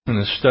in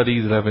a study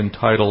that I've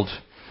entitled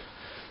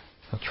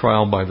A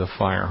Trial by the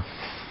Fire.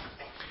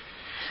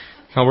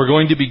 Now we're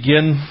going to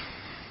begin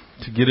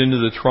to get into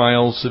the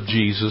trials of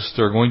Jesus.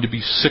 There are going to be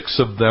 6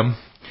 of them.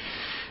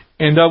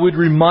 And I would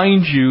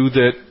remind you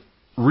that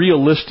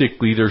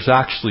realistically there's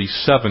actually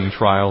 7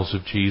 trials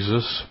of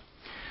Jesus.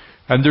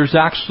 And there's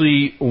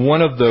actually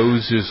one of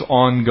those is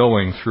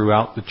ongoing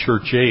throughout the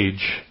church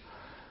age.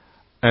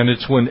 And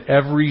it's when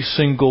every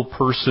single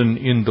person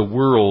in the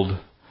world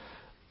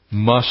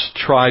must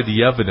try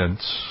the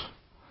evidence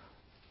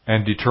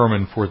and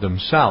determine for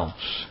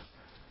themselves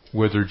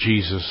whether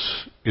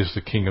Jesus is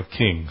the King of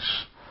Kings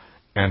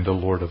and the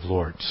Lord of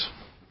Lords.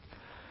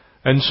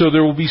 And so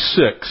there will be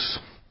 6.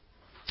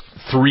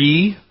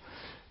 3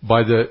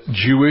 by the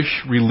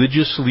Jewish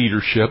religious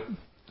leadership,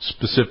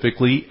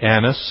 specifically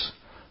Annas,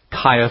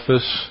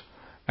 Caiaphas,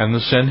 and the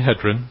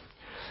Sanhedrin.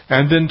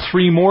 And then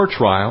 3 more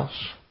trials,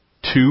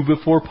 2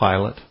 before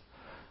Pilate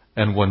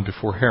and 1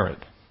 before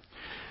Herod.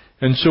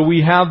 And so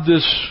we have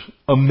this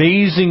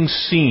amazing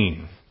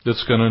scene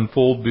that's going to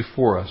unfold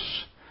before us.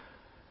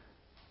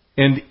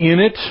 And in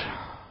it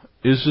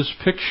is this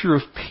picture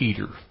of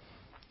Peter.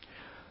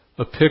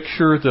 A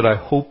picture that I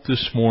hope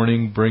this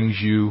morning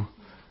brings you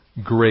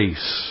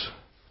grace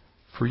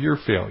for your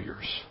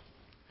failures.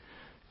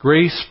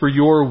 Grace for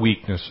your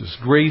weaknesses.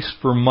 Grace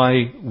for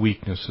my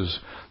weaknesses.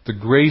 The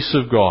grace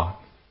of God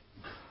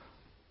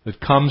that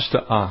comes to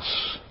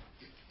us.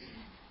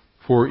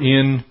 For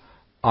in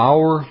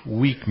our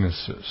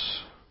weaknesses,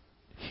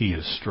 He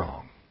is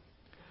strong.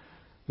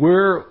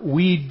 Where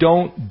we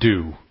don't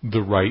do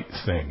the right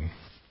thing,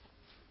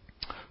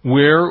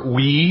 where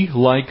we,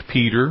 like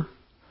Peter,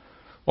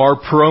 are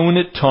prone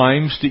at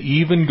times to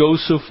even go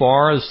so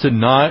far as to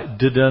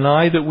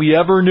deny that we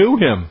ever knew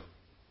Him.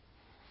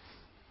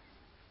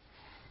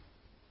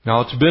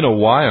 Now it's been a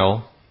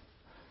while,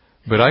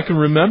 but I can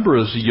remember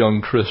as a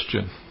young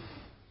Christian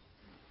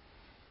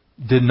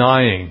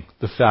denying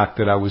the fact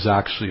that I was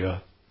actually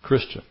a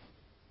Christian.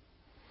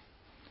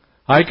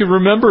 I can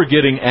remember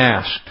getting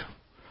asked,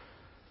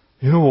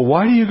 well,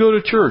 why do you go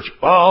to church?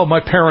 Oh, my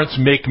parents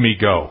make me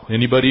go.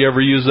 Anybody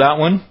ever use that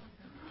one?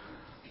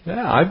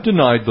 Yeah, I've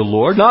denied the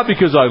Lord. Not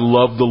because I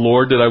love the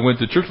Lord that I went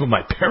to church, but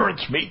my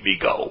parents made me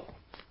go.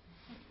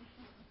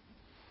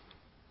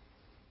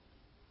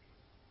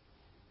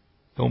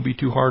 Don't be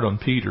too hard on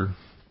Peter.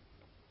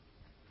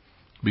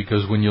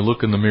 Because when you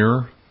look in the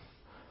mirror,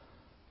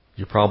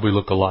 you probably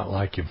look a lot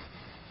like him.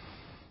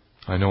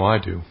 I know I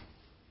do.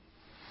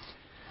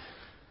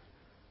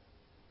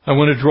 I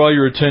want to draw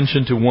your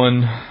attention to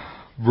one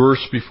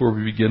verse before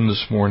we begin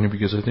this morning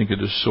because I think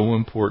it is so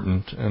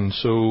important and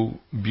so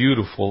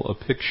beautiful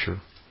a picture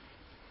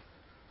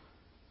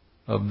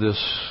of this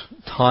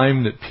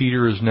time that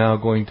Peter is now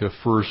going to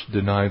first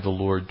deny the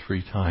Lord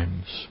 3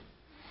 times.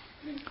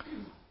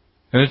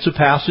 And it's a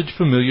passage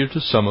familiar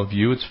to some of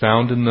you. It's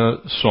found in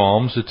the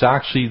Psalms. It's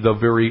actually the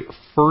very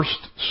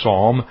first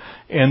psalm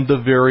and the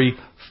very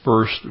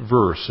first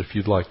verse, if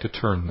you'd like to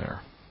turn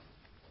there.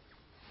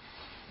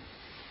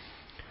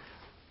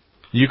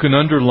 You can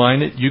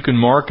underline it, you can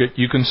mark it,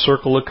 you can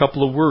circle a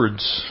couple of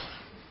words.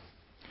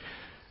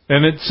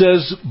 And it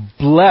says,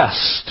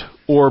 blessed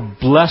or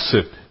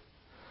blessed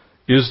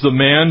is the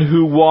man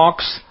who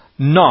walks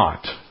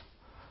not.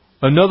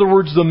 In other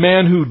words, the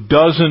man who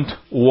doesn't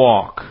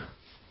walk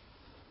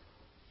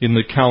in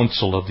the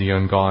counsel of the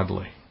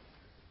ungodly.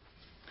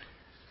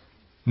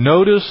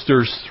 Notice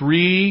there's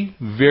 3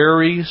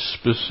 very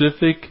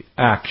specific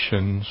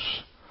actions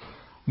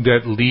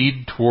that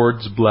lead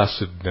towards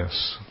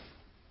blessedness.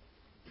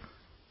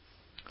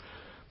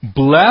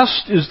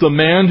 Blessed is the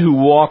man who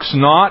walks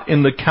not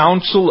in the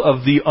counsel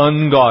of the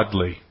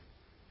ungodly.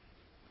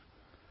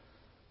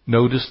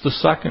 Notice the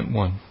second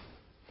one.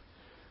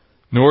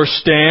 Nor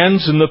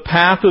stands in the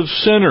path of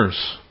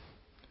sinners.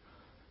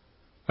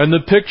 And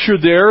the picture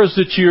there is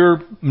that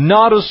you're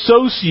not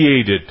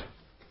associated.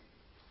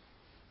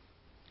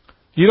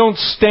 You don't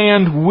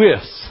stand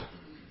with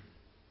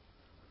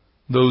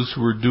those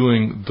who are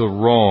doing the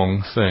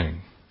wrong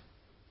thing.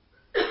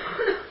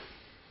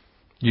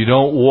 You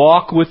don't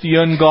walk with the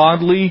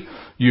ungodly.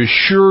 You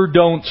sure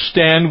don't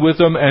stand with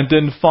them. And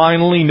then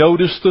finally,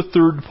 notice the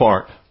third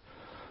part.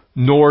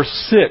 Nor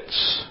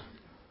sits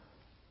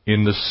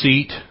in the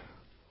seat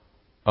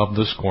of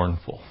the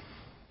scornful.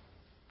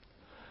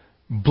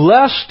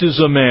 Blessed is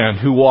a man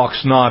who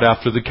walks not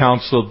after the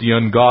counsel of the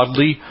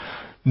ungodly,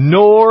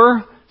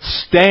 nor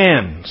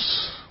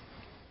stands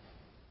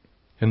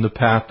in the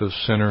path of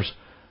sinners,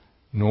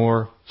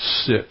 nor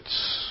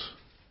sits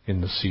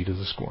in the seat of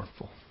the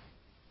scornful.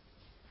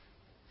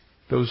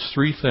 Those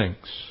 3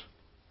 things.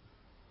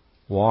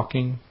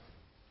 Walking,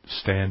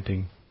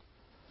 standing,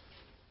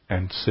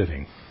 and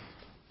sitting.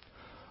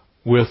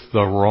 With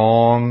the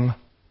wrong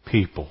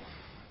people.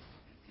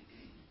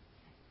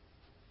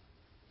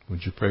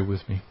 Would you pray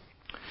with me?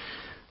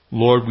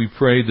 Lord, we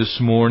pray this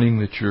morning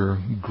that your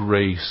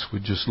grace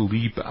would just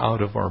leap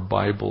out of our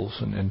Bibles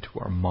and into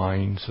our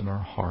minds and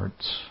our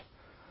hearts.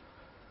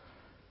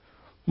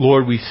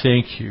 Lord, we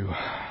thank you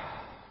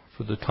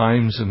for the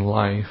times in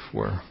life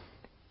where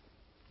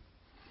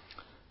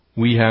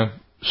We have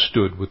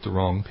stood with the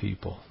wrong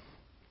people.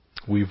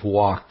 We've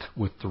walked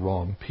with the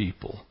wrong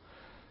people.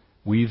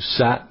 We've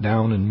sat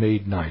down and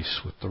made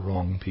nice with the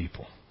wrong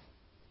people.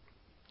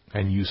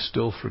 And you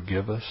still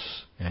forgive us,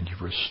 and you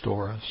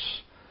restore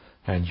us,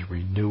 and you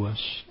renew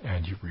us,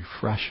 and you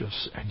refresh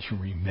us, and you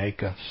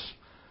remake us.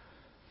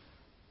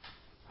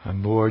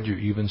 And Lord, you're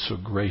even so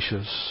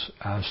gracious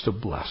as to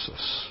bless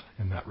us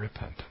in that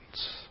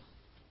repentance.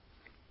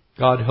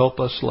 God, help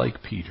us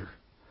like Peter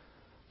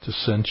to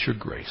sense your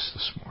grace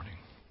this morning.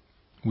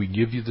 We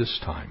give you this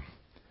time.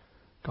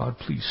 God,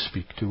 please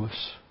speak to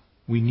us.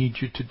 We need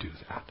you to do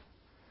that.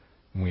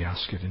 And we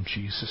ask it in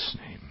Jesus'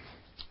 name.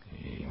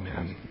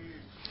 Amen.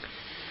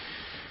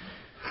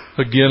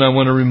 Again, I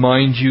want to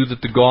remind you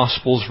that the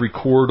Gospels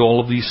record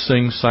all of these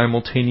things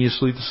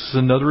simultaneously. This is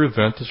another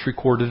event that's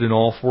recorded in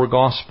all four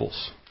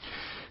Gospels.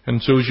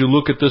 And so as you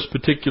look at this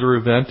particular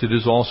event, it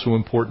is also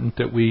important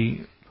that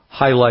we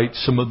highlight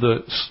some of the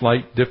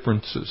slight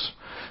differences.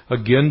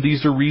 Again,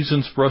 these are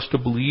reasons for us to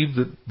believe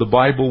that the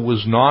Bible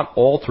was not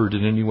altered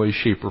in any way,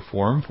 shape, or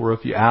form. For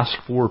if you ask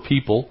for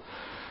people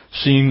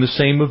seeing the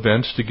same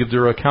events to give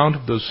their account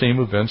of those same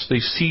events, they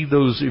see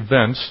those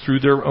events through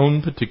their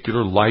own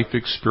particular life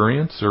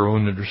experience, their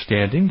own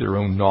understanding, their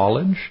own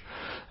knowledge.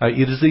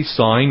 It is a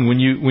sign when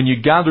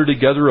you gather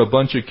together a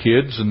bunch of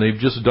kids and they've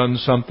just done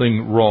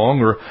something wrong,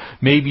 or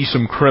maybe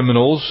some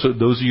criminals. So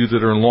those of you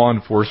that are in law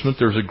enforcement,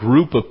 there's a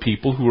group of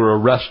people who are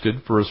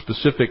arrested for a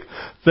specific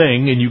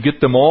thing, and you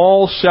get them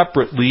all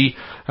separately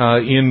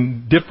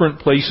in different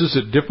places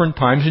at different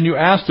times, and you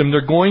ask them, they're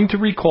going to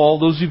recall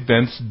those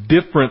events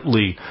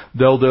differently,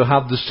 though they'll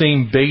have the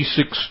same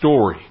basic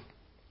story.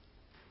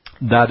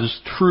 That is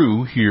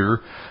true here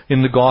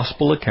in the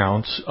gospel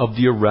accounts of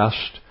the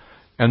arrest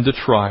and the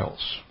trials.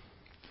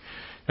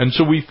 And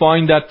so we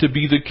find that to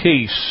be the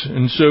case.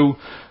 And so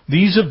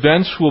these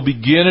events will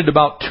begin at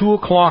about 2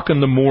 o'clock in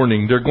the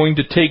morning. They're going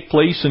to take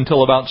place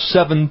until about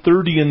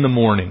 7:30 in the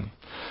morning.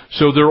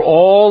 So they're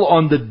all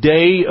on the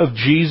day of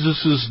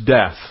Jesus'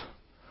 death.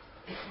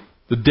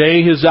 The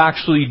day has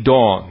actually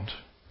dawned.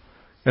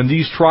 And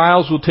these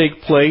trials will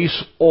take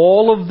place,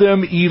 all of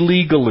them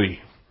illegally.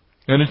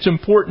 And it's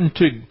important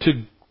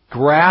to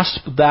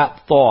grasp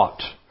that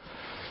thought.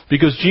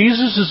 Because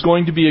Jesus is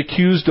going to be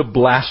accused of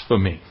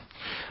blasphemy.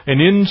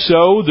 And in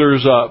so,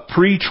 there's a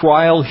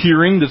pre-trial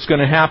hearing that's going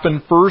to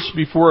happen first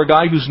before a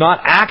guy who's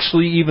not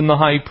actually even the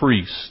high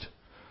priest.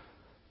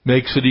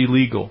 Makes it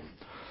illegal.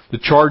 The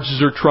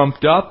charges are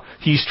trumped up.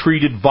 He's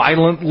treated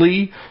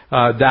violently.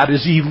 That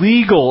is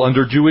illegal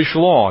under Jewish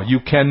law. You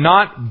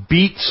cannot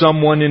beat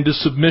someone into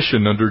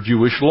submission under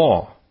Jewish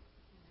law.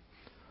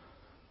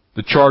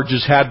 The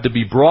charges had to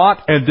be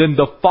brought, and then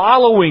the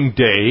following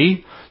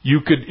day, you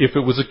could, if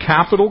it was a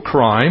capital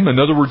crime, in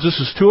other words, this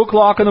is 2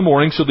 o'clock in the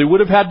morning, so they would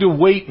have had to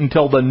wait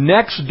until the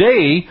next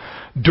day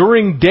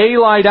during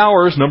daylight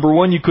hours. Number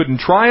one, you couldn't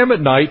try him at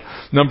night.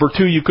 Number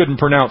two, you couldn't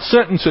pronounce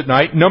sentence at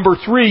night. Number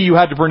three, you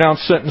had to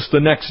pronounce sentence the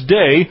next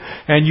day,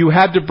 and you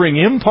had to bring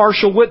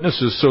impartial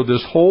witnesses, so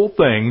this whole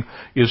thing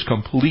is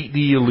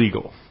completely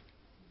illegal.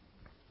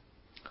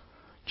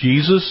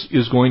 Jesus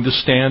is going to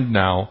stand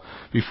now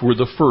before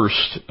the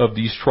first of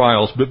these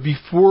trials. But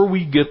before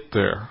we get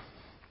there,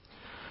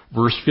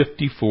 verse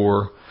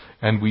 54,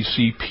 and we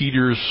see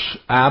Peter's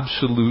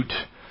absolute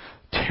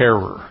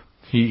terror.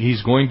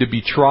 He's going to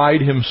be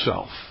tried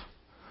himself.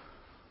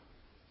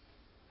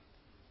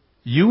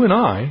 You and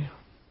I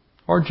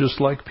are just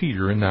like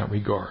Peter in that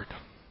regard.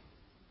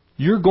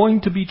 You're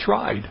going to be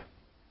tried.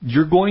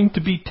 You're going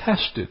to be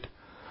tested.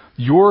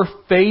 Your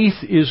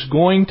faith is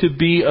going to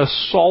be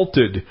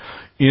assaulted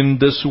in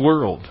this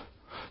world.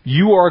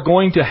 You are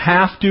going to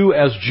have to,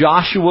 as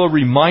Joshua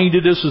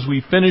reminded us as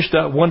we finished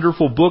that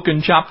wonderful book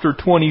in chapter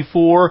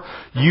 24,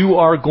 you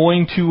are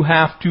going to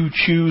have to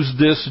choose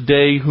this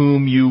day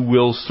whom you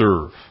will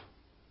serve.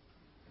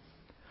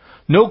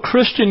 No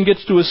Christian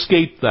gets to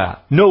escape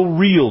that. No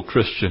real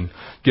Christian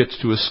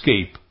gets to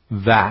escape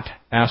that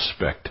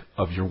aspect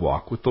of your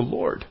walk with the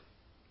Lord.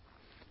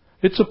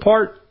 It's a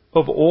part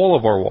of all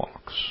of our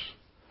walks.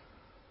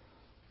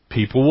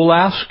 People will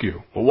ask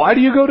you, well, why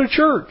do you go to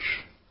church?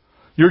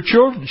 Your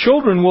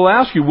children will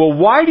ask you, well,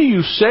 why do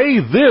you say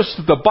this,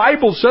 that the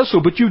Bible says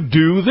so, but you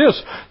do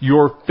this?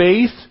 Your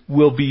faith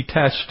will be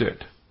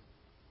tested.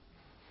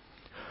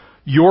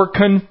 Your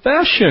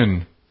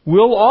confession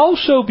will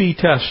also be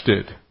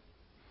tested.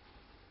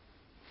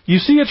 You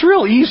see, it's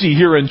real easy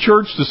here in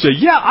church to say,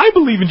 yeah, I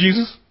believe in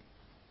Jesus.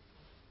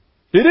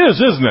 It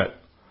is, isn't it?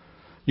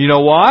 You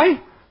know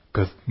why?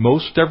 Because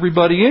most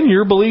everybody in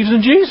here believes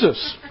in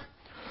Jesus.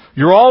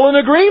 You're all in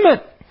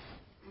agreement.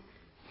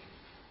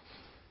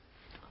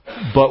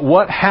 But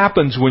what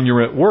happens when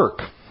you're at work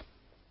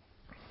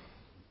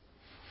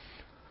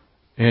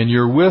and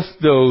you're with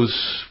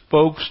those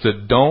folks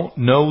that don't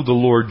know the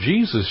Lord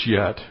Jesus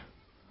yet,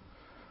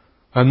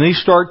 and they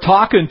start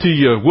talking to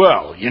you,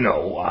 well,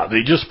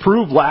 they just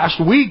proved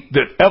last week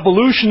that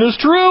evolution is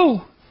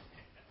true.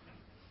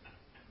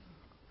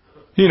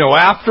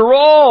 After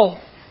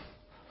all,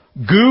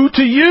 goo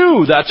to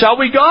you, that's how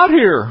we got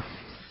here.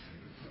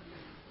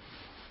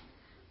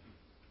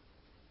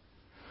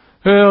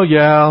 Well,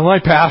 yeah, my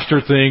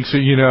pastor thinks,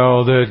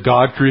 that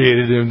God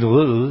created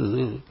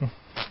him.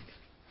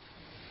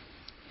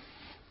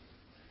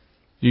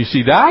 You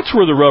see, that's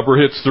where the rubber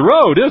hits the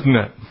road, isn't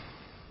it?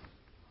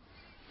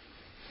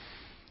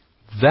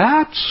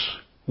 That's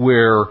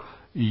where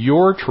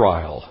your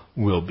trial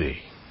will be.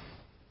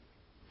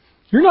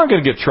 You're not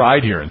going to get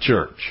tried here in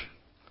church.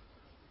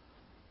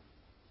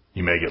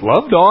 You may get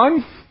loved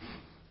on.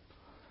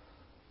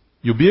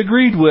 You'll be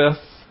agreed with.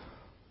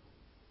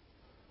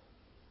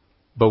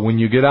 But when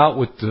you get out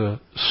with the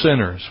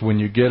sinners, when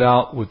you get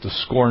out with the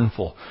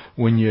scornful,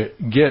 when you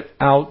get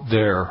out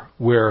there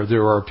where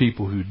there are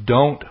people who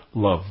don't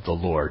love the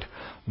Lord,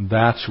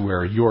 that's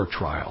where your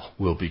trial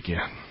will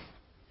begin.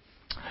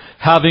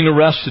 Having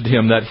arrested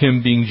him, that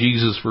him being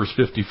Jesus, verse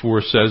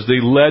 54 says,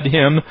 they led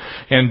him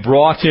and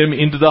brought him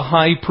into the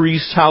high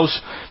priest's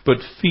house, but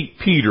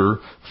Peter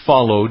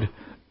followed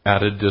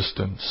at a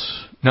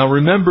distance. Now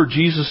remember,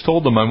 Jesus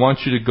told them, I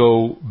want you to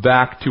go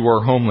back to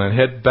our homeland.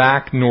 Head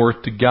back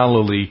north to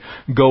Galilee.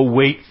 Go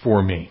wait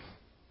for me.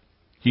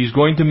 He's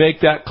going to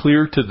make that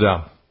clear to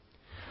them.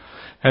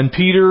 And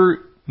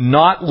Peter,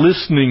 not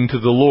listening to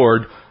the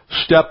Lord,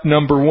 step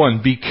number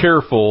 1, be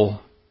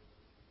careful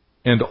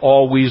and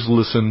always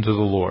listen to the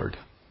Lord.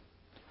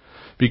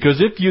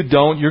 Because if you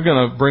don't, you're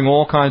going to bring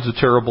all kinds of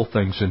terrible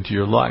things into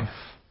your life.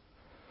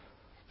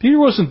 Peter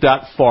wasn't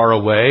that far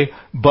away,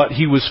 but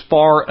he was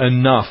far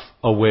enough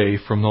away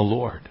from the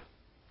Lord.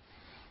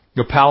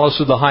 The palace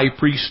of the high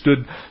priest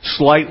stood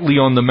slightly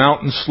on the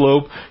mountain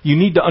slope. You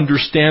need to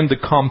understand the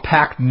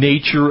compact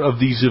nature of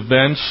these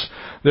events.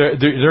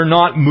 They're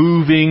not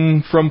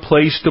moving from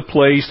place to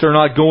place. They're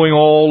not going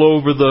all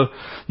over the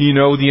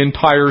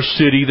entire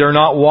city. They're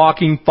not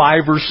walking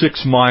 5 or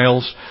 6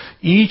 miles.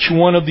 Each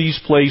one of these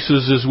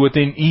places is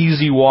within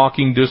easy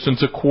walking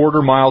distance, a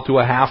quarter mile to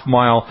a half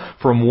mile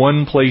from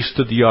one place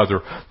to the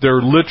other.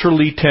 They're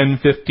literally 10,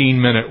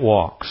 15-minute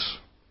walks.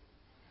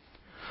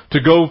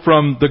 To go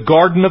from the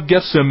Garden of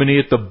Gethsemane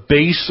at the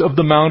base of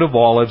the Mount of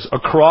Olives,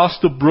 across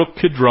the brook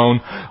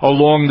Kidron,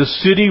 along the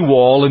city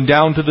wall, and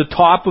down to the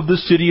top of the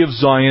city of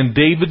Zion,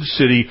 David's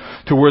city,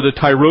 to where the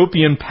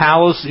Tyropoeon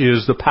Palace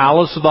is, the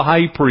palace of the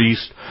high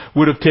priest,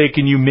 would have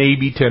taken you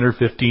maybe 10 or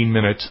 15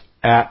 minutes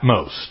at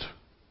most.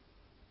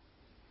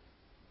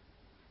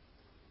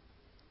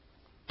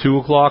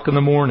 2:00 in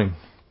the morning.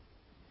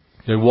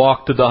 They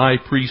walk to the high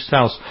priest's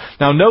house.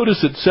 Now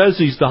notice it says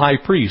he's the high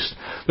priest.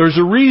 There's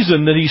a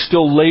reason that he's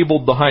still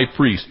labeled the high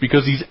priest,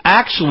 because he's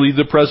actually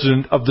the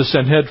president of the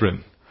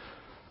Sanhedrin.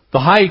 The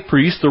high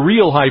priest, the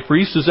real high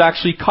priest, is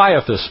actually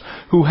Caiaphas,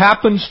 who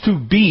happens to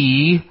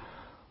be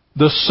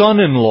the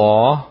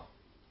son-in-law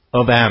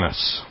of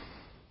Annas.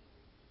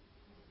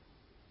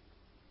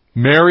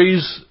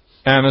 Mary's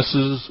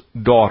Annas'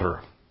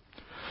 daughter.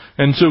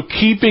 And so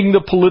keeping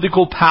the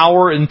political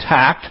power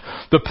intact,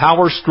 the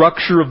power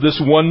structure of this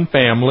one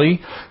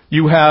family,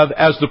 you have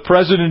as the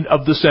president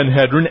of the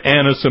Sanhedrin,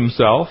 Annas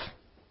himself.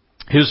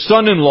 His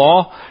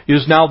son-in-law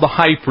is now the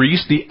high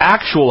priest, the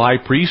actual high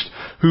priest,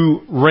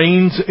 who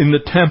reigns in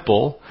the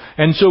temple.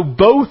 And so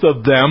both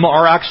of them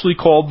are actually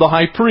called the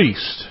high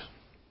priest.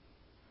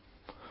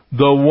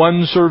 Though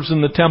one serves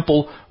in the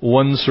temple,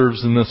 one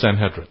serves in the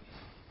Sanhedrin.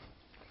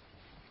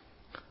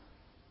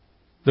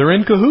 They're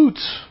in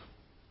cahoots.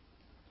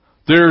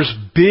 There's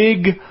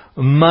big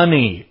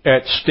money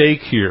at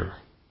stake here.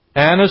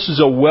 Annas is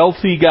a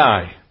wealthy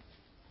guy.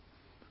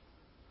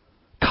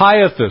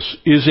 Caiaphas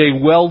is a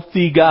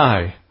wealthy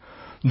guy.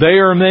 They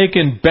are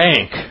making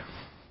bank.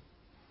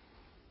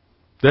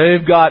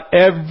 They've got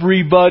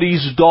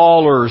everybody's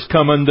dollars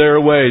coming their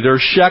way. Their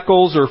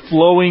shekels are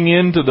flowing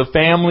into the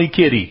family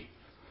kitty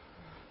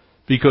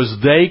because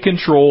they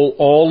control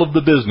all of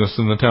the business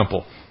in the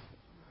temple.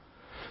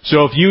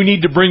 So if you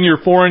need to bring your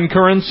foreign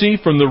currency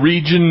from the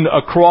region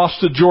across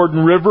the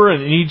Jordan River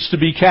and it needs to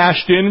be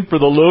cashed in for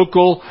the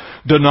local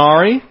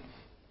denarii,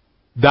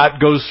 that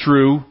goes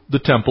through the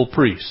temple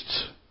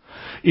priests.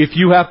 If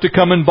you have to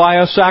come and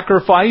buy a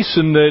sacrifice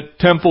in the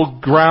temple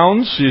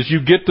grounds, as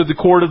you get to the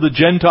court of the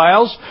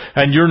Gentiles,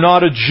 and you're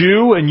not a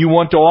Jew and you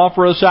want to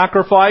offer a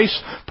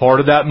sacrifice, part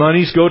of that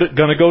money's going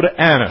to go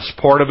to Annas.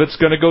 Part of it's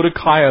going to go to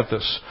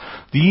Caiaphas.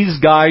 These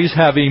guys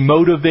have a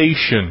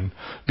motivation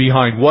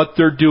behind what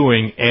they're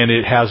doing, and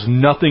it has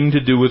nothing to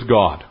do with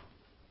God.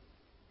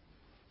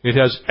 It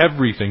has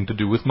everything to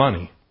do with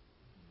money.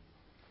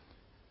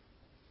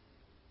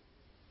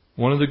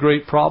 One of the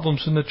great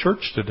problems in the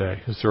church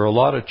today is there are a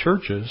lot of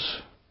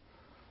churches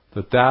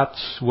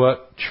that's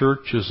what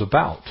church is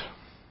about.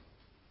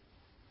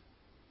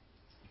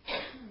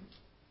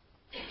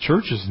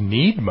 Churches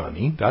need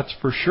money, that's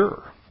for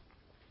sure.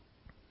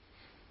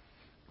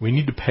 We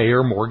need to pay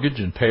our mortgage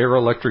and pay our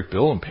electric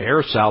bill and pay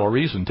our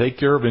salaries and take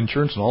care of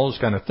insurance and all those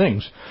kind of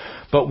things.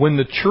 But when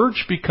the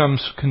church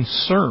becomes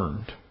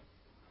concerned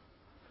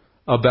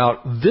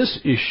about this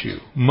issue,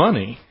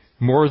 money,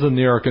 more than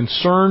they are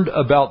concerned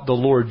about the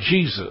Lord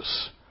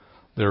Jesus,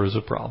 there is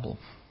a problem.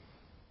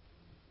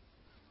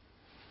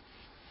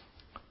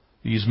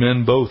 These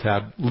men both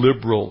had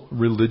liberal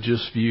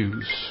religious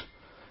views.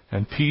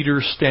 and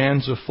Peter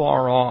stands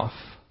afar off.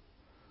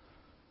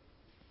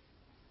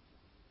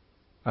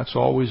 That's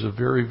always a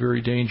very,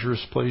 very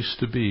dangerous place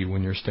to be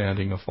when you're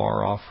standing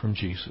afar off from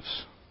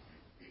Jesus.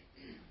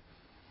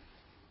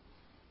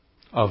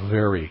 A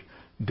very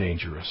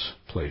dangerous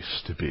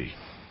place to be.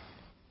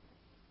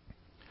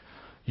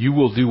 You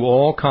will do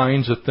all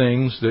kinds of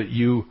things that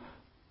you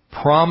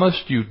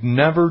promised you'd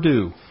never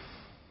do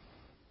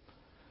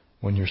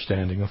when you're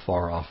standing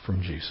afar off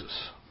from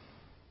Jesus.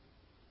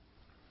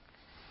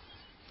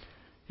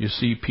 You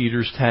see,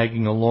 Peter's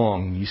tagging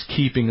along. He's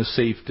keeping a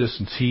safe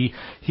distance.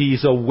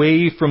 He's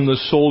away from the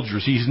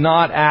soldiers. He's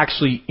not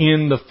actually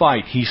in the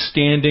fight. He's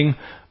standing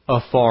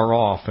afar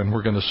off, and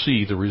we're going to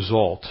see the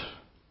result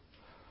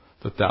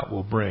that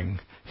will bring.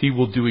 He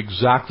will do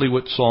exactly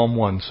what Psalm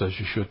 1 says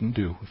you shouldn't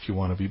do if you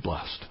want to be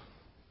blessed.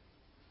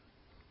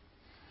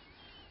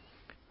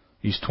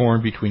 He's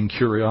torn between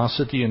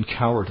curiosity and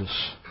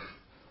cowardice,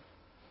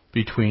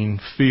 between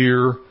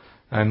fear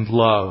and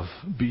love,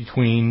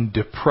 between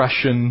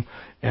depression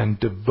and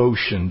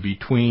devotion,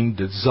 between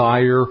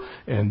desire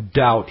and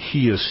doubt.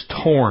 He is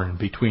torn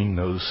between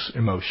those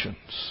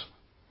emotions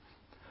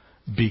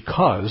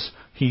because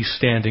he's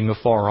standing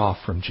afar off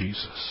from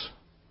Jesus.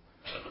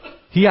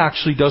 He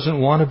actually doesn't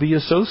want to be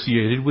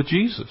associated with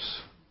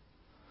Jesus.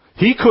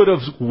 He could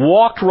have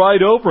walked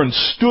right over and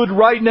stood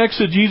right next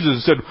to Jesus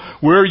and said,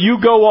 "Where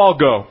you go, I'll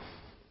go."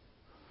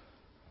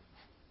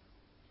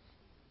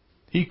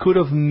 He could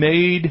have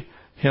made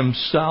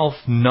himself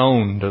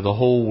known to the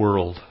whole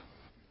world.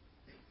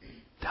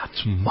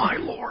 That's my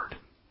Lord.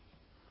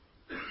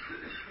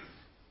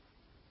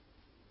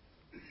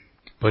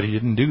 But he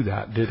didn't do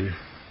that, did he?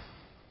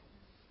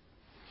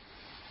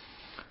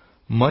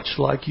 Much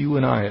like you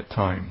and I at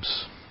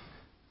times,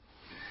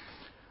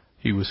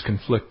 he was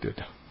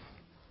conflicted.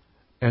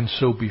 And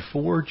so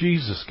before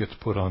Jesus gets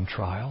put on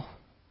trial,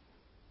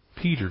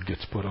 Peter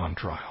gets put on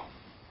trial.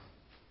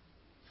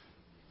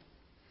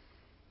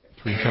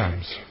 3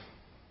 times.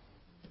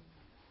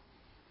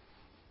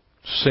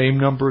 Same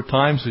number of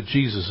times that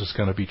Jesus is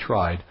going to be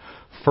tried.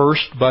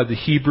 First by the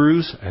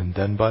Hebrews and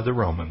then by the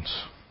Romans.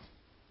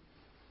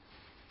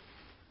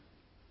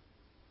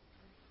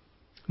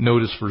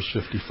 Notice verse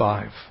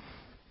 55.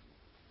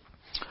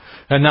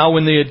 And now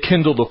when they had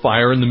kindled a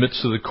fire in the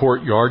midst of the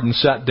courtyard and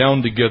sat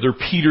down together,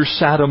 Peter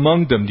sat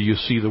among them. Do you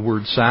see the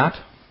word sat?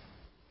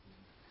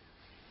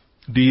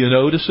 Do you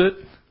notice it?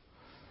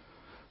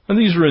 And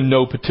these are in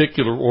no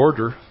particular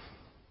order.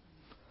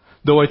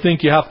 Though I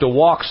think you have to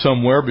walk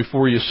somewhere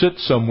before you sit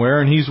somewhere,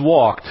 and he's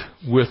walked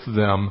with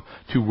them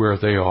to where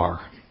they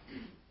are.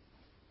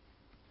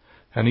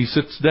 And he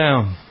sits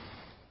down.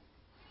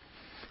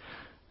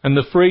 And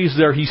the phrase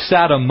there, he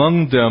sat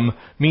among them,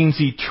 means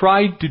he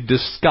tried to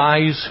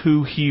disguise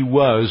who he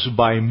was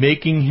by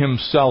making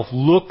himself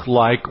look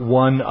like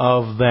one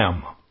of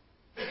them.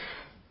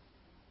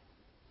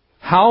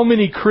 How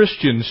many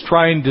Christians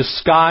try and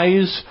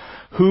disguise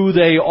who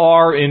they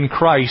are in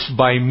Christ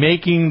by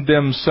making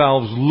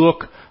themselves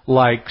look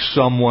like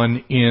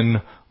someone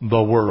in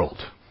the world?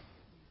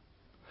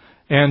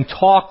 And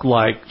talk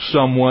like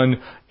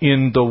someone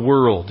in the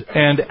world.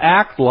 And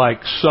act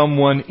like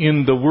someone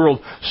in the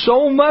world.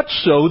 So much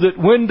so that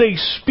when they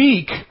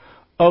speak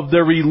of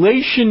their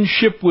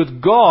relationship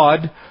with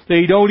God,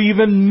 they don't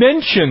even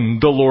mention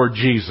the Lord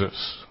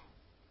Jesus.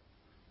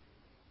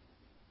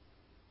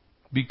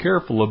 Be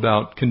careful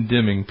about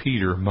condemning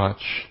Peter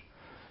much,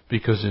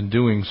 because in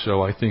doing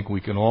so, I think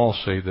we can all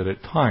say that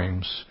at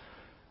times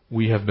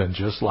we have been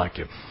just like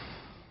him.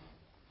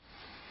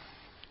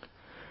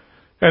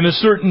 And a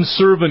certain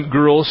servant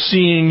girl,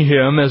 seeing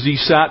him as he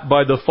sat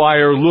by the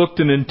fire,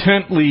 looked and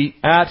intently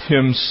at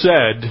him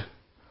said,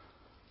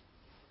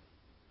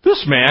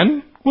 "This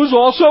man was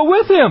also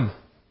with him."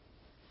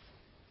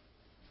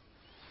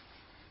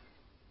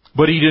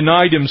 But he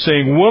denied him,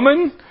 saying,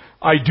 "Woman,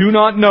 I do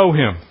not know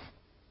him."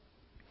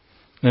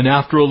 And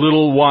after a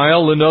little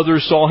while another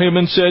saw him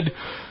and said,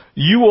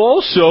 "You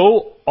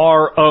also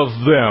are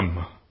of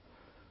them."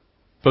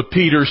 But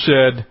Peter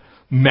said,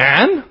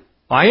 "Man,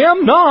 I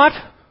am not."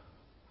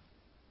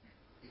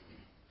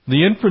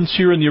 The inference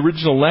here in the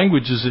original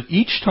language is that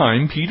each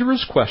time Peter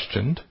is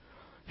questioned,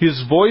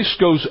 his voice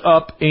goes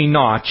up a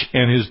notch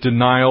and his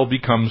denial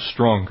becomes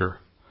stronger.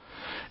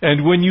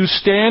 And when you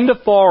stand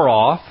afar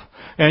off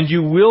and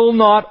you will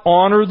not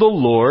honor the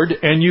Lord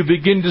and you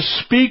begin to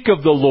speak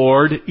of the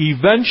Lord,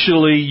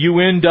 eventually you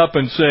end up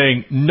in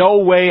saying, "No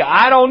way,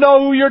 I don't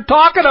know who you're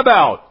talking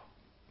about."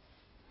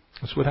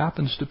 That's what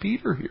happens to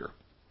Peter here.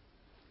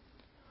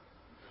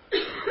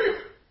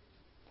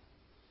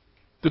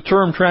 The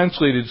term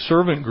translated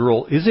servant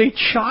girl is a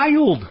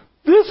child.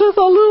 This is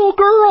a little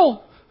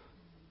girl.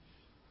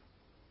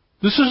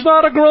 This is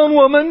not a grown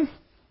woman.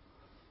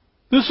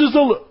 This is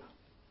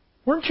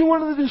Weren't you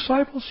one of the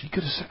disciples? He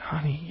could have said,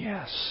 "Honey,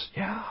 yes,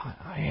 yeah,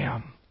 I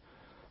am.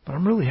 But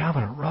I'm really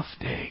having a rough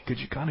day. Could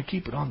you kind of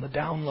keep it on the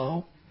down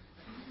low?"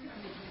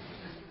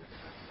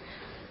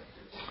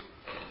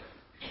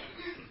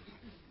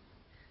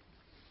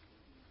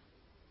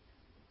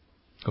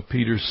 But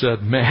Peter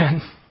said,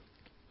 "Man,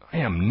 I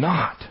am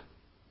not."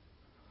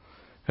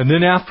 And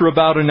then after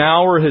about an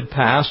hour had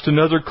passed,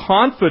 another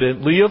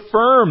confidently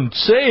affirmed,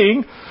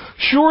 saying,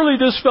 "Surely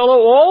this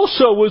fellow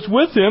also was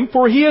with him,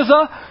 for he is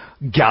a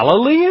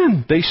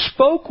Galilean." They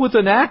spoke with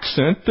an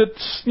accent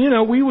that's,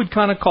 we would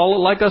kind of call it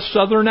like a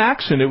southern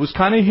accent. It was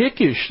kind of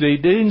hickish. They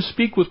didn't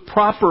speak with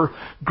proper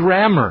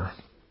grammar.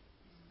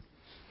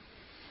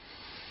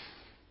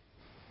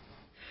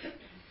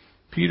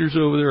 Peter's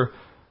over there,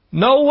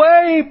 "No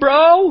way,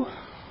 bro."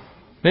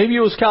 Maybe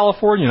it was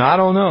Californian. I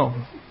don't know.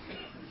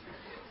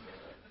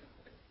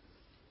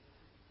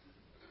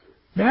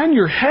 "Man,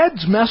 your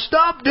head's messed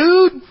up,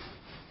 dude.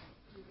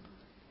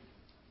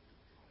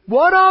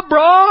 What up,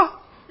 bro?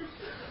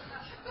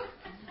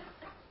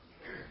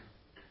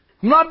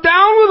 I'm not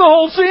down with the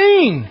whole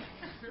scene."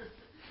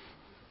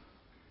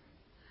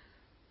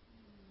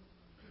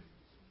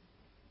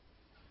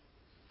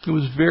 It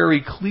was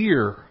very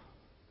clear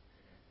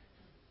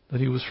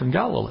that he was from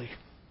Galilee.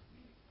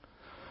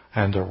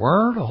 And there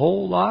weren't a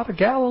whole lot of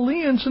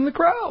Galileans in the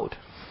crowd.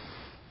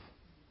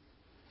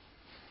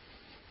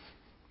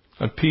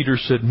 And Peter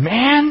said,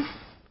 "Man,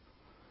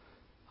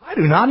 I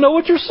do not know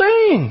what you're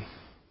saying."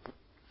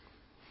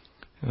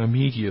 And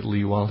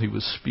immediately while he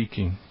was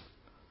speaking,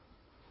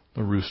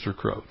 the rooster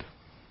crowed.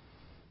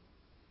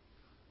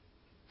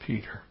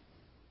 Peter,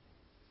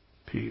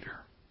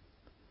 Peter,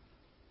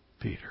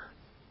 Peter.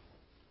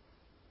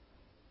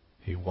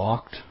 He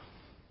walked,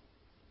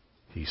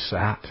 he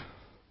sat,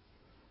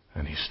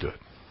 and he stood.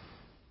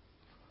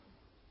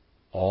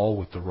 All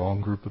with the wrong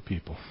group of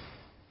people.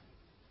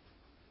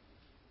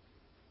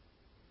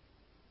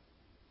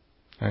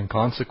 And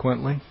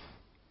consequently,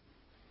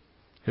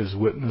 his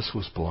witness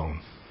was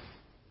blown.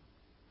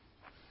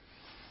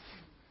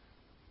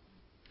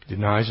 He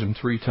denies him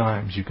 3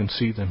 times. You can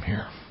see them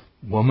here.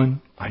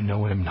 "Woman, I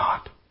know him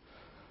not.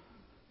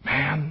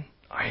 Man,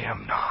 I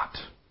am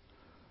not.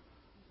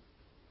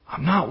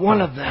 I'm not one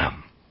of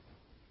them."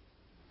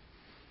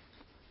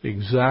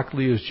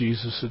 Exactly as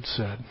Jesus had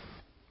said.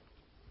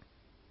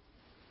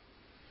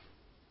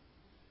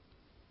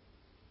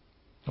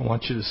 I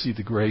want you to see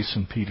the grace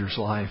in Peter's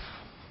life.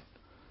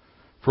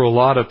 For a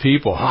lot of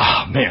people,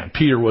 man,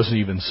 Peter wasn't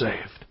even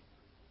saved.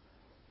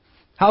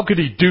 How could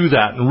he do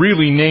that and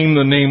really name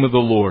the name of the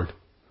Lord?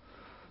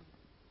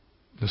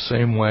 The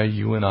same way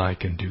you and I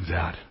can do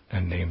that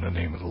and name the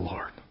name of the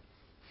Lord.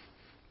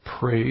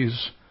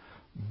 Praise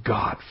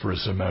God for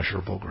His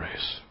immeasurable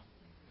grace.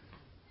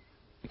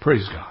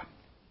 Praise God.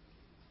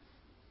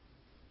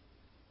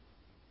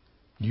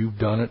 You've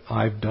done it.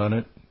 I've done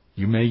it.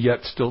 You may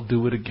yet still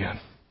do it again.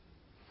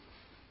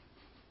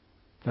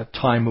 That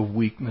time of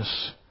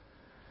weakness.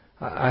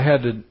 I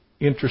had an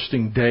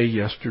interesting day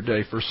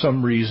yesterday. For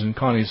some reason,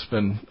 Connie's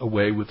been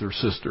away with her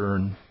sister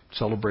and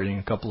celebrating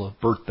a couple of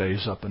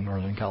birthdays up in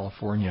Northern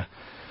California.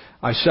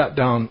 I sat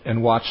down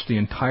and watched the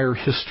entire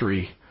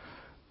history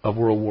of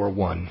World War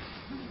I,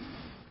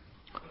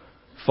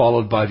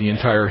 followed by the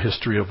entire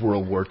history of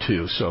World War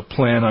II. So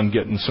plan on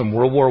getting some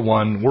World War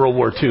I, World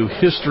War II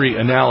history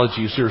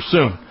analogies here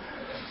soon.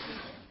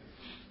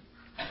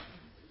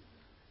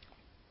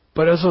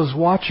 But as I was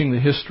watching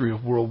the history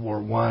of World War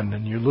I,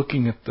 and you're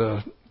looking at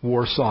the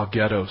Warsaw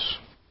ghettos,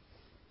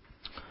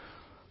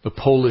 the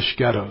Polish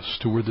ghettos,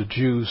 to where the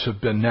Jews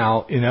have been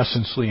now, in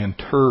essence,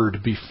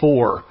 interred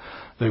before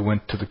they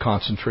went to the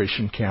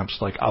concentration camps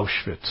like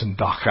Auschwitz and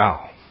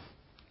Dachau.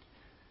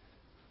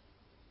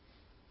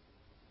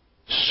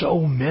 So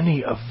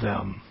many of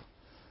them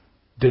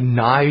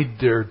denied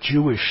their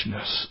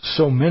Jewishness.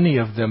 So many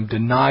of them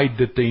denied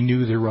that they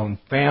knew their own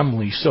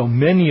family. So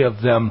many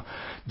of them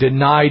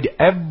denied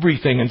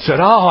everything and said,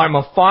 "Oh, I'm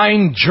a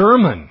fine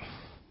German.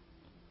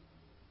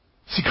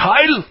 Sieg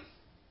Heil!"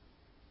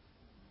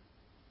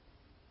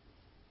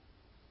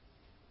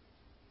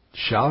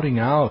 Shouting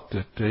out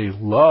that they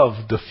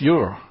loved the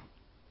Fuhrer.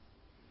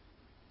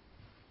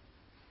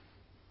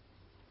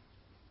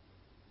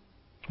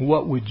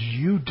 What would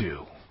you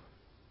do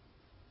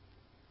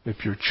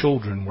if your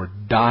children were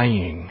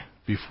dying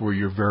before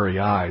your very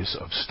eyes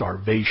of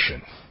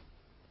starvation?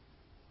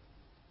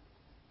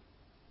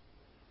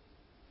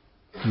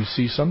 You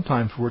see,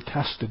 sometimes we're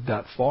tested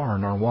that far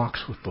in our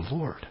walks with the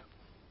Lord.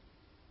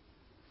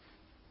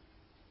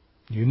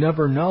 You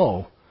never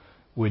know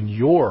when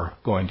you're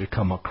going to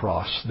come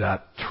across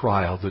that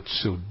trial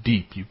that's so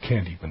deep you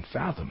can't even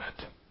fathom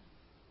it.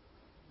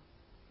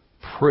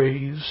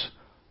 Praise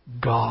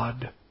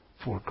God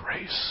for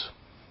grace.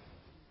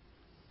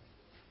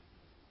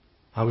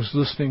 I was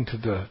listening to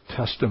the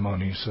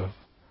testimonies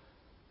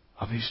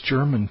of these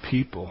German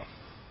people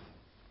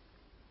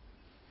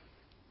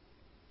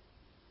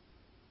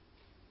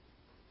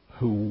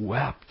who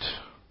wept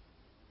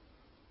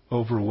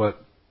over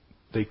what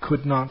they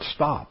could not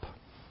stop.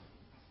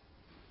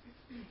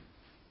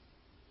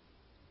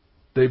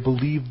 They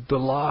believed the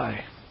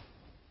lie.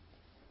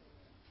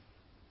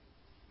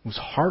 It was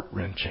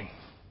heart-wrenching.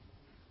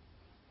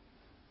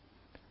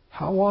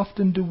 How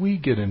often do we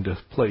get into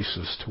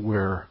places to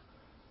where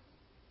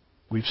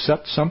we've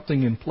set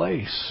something in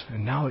place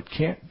and now it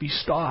can't be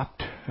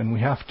stopped and we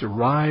have to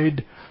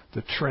ride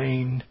the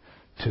train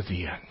to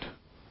the end?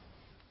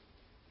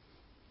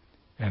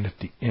 And at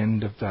the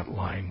end of that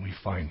line, we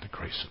find the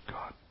grace of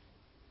God.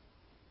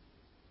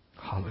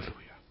 Hallelujah.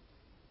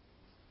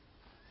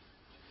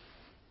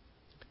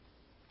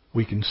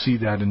 We can see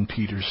that in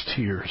Peter's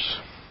tears.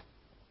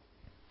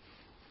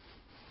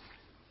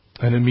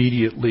 And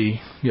immediately,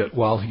 yet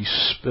while he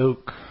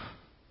spoke,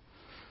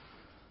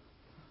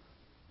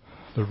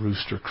 the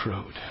rooster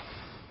crowed.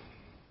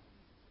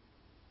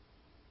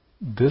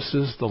 This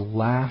is the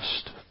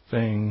last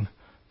thing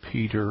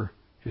Peter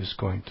is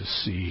going to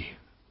see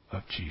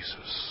of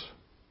Jesus.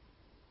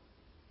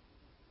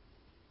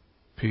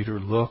 Peter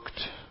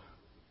looked,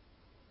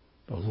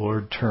 the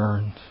Lord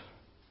turned,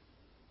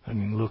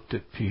 and he looked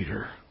at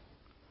Peter.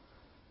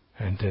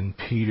 And then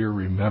Peter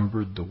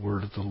remembered the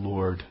word of the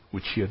Lord,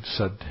 which he had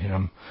said to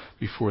him,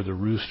 before the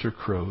rooster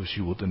crows,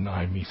 you will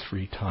deny me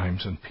 3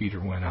 times. And Peter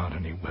went out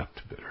and he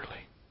wept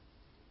bitterly.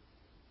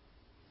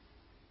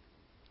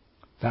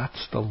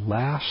 That's the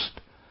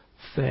last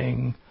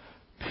thing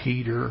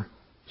Peter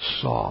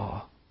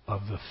saw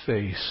of the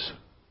face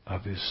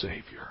of his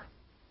Savior.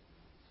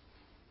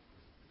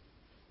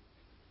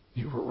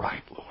 You were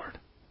right, Lord.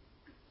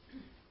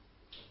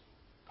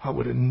 I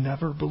would have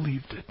never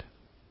believed it.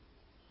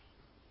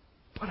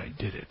 But I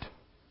did it.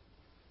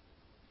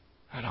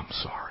 And I'm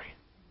sorry.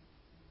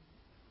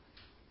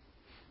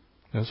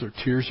 Those are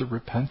tears of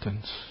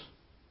repentance.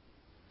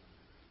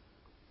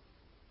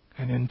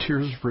 And in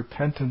tears of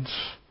repentance,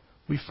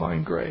 we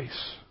find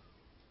grace.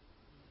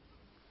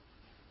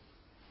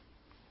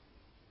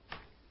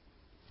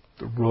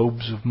 The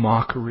robes of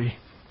mockery,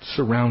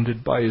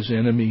 surrounded by his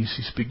enemies,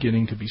 he's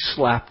beginning to be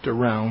slapped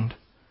around.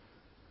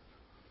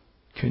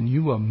 Can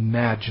you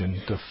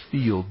imagine the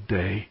field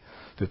day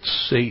that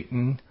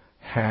Satan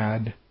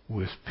had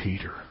with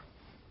Peter?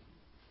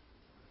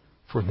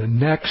 For the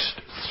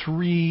next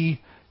 3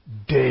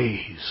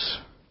 days,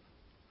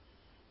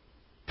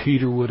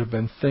 Peter would have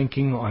been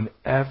thinking on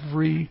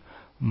every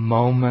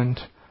moment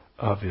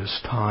of his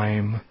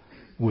time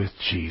with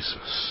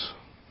Jesus,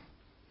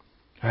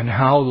 and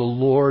how the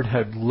Lord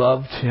had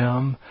loved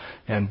him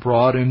and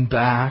brought him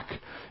back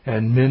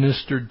and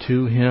ministered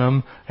to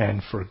him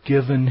and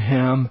forgiven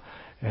him,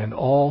 and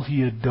all he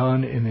had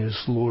done in his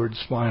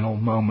Lord's final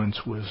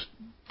moments was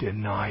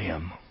deny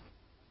him.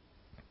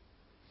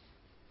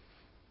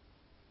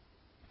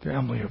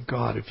 Family of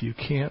God, if you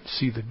can't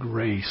see the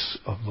grace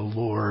of the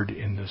Lord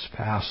in this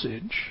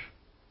passage,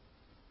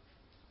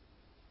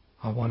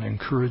 I want to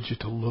encourage you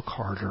to look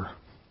harder.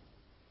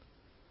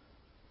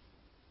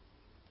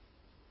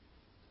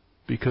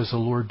 Because the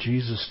Lord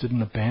Jesus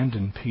didn't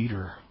abandon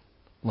Peter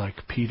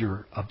like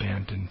Peter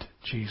abandoned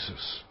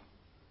Jesus.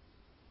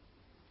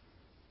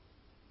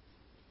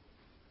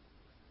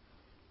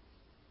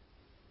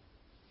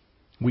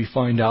 We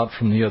find out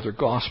from the other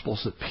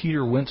Gospels that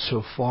Peter went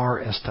so far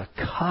as to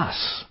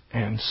cuss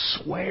and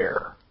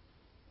swear.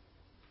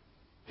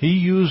 He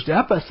used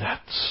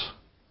epithets.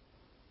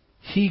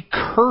 He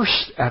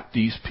cursed at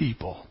these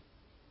people.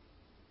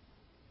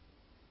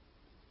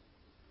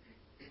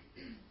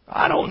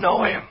 I don't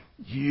know him.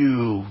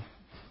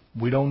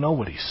 We don't know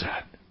what he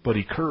said, but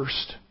he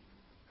cursed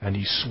and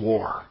he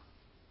swore.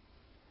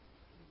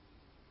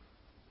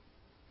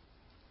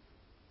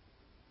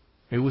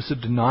 It was a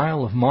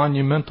denial of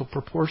monumental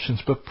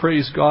proportions, but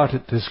praise God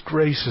that this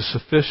grace is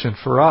sufficient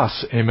for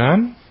us.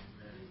 Amen?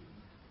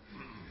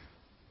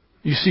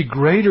 You see,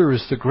 greater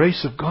is the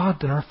grace of God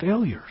than our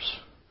failures.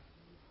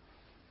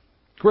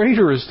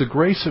 Greater is the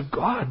grace of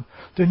God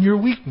than your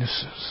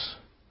weaknesses.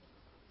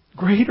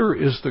 Greater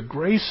is the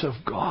grace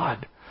of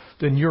God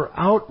than your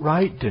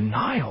outright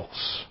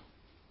denials.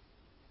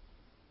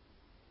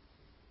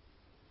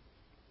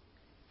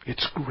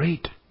 It's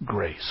great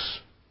grace.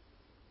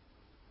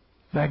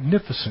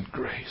 Magnificent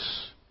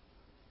grace.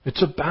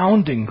 It's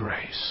abounding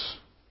grace.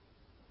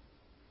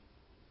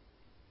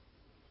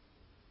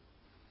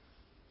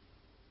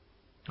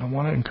 I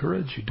want to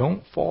encourage you,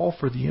 don't fall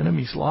for the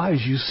enemy's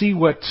lies. You see,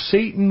 what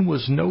Satan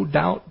was no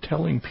doubt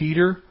telling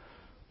Peter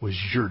was,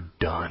 you're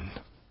done.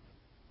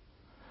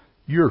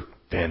 You're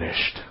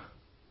finished.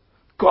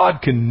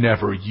 God can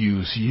never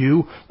use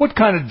you. What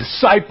kind of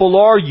disciple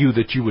are you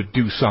that you would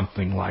do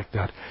something like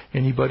that?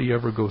 Anybody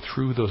ever go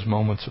through those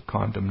moments of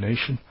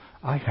condemnation?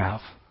 I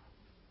have.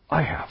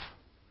 I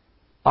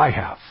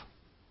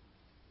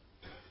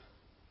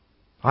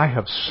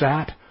have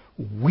sat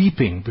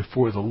weeping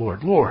before the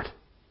Lord. Lord,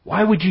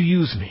 why would you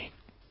use me?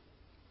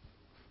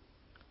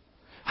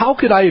 How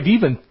could I have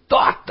even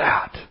thought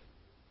that?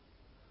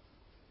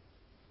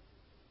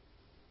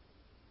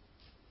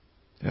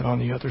 And on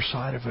the other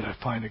side of it, I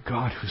find a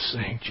God who's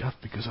saying, Jeff,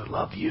 because I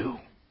love you,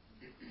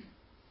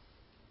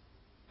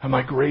 and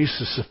my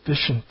grace is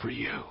sufficient for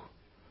you,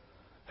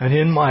 and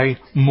in my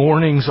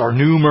mornings are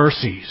new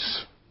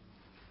mercies,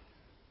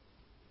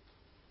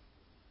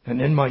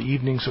 and in my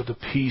evenings are the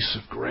peace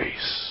of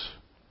grace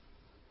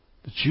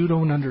that you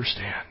don't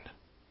understand.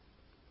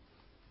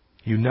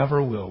 You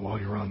never will while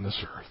you're on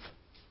this earth.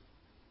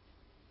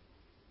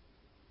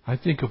 I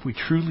think if we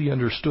truly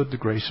understood the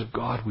grace of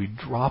God, we'd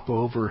drop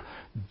over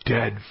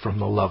dead from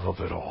the love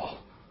of it all.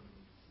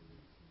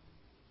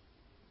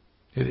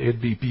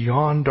 It'd be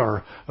beyond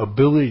our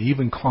ability to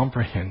even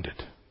comprehend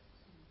it.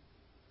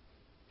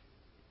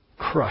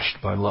 Crushed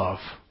by love.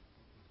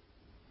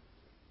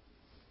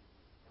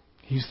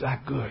 He's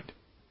that good.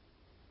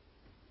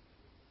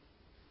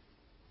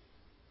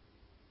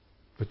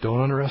 But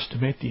don't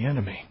underestimate the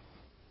enemy,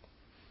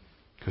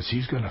 because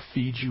he's going to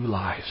feed you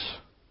lies.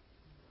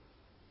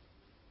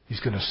 He's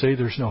going to say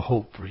there's no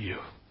hope for you.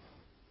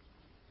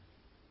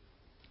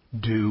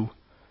 Do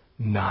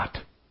not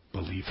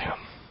believe him.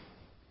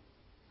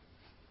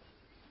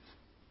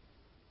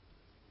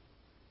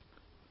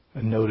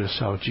 And notice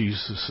how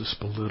Jesus is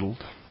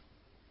belittled,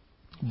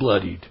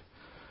 bloodied,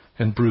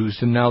 and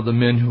bruised. And now the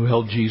men who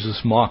held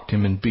Jesus mocked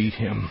him and beat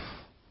him.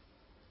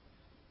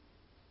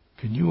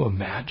 Can you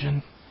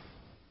imagine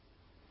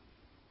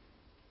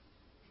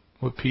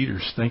what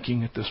Peter's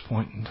thinking at this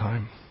point in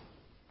time?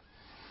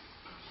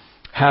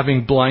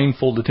 Having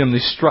blindfolded him, they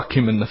struck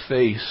him in the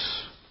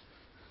face.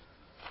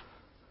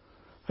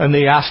 And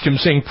they asked him,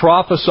 saying,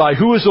 "Prophesy,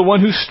 who is the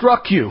one who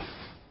struck you?"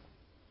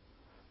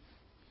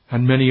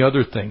 And many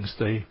other things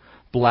they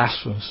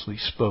blasphemously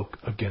spoke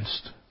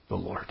against the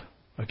Lord,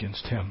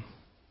 against him.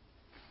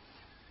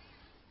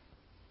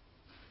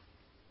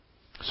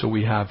 So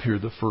we have here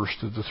the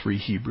first of the 3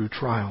 Hebrew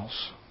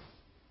trials.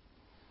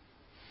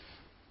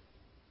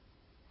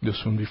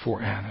 This one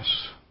before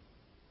Annas.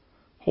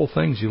 Whole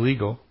thing's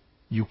illegal.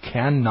 You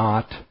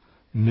cannot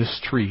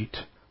mistreat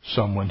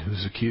someone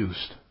who's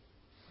accused.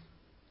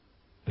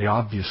 They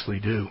obviously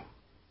do.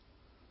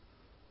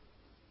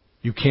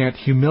 You can't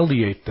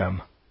humiliate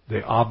them.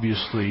 They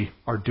obviously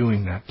are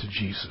doing that to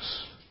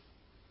Jesus.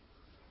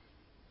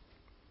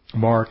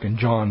 Mark and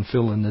John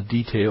fill in the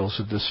details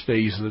of this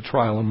phase of the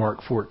trial in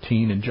Mark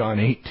 14 and John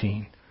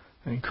 18.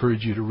 I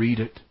encourage you to read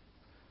it.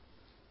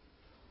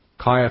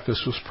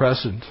 Caiaphas was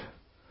present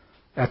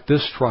at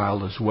this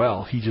trial as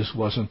well. He just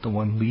wasn't the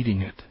one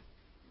leading it.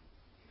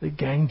 They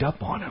ganged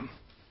up on him.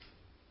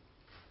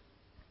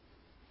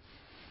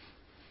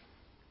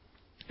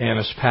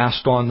 Annas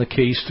passed on the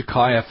case to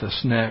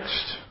Caiaphas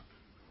next,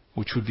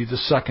 which would be the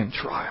second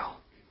trial.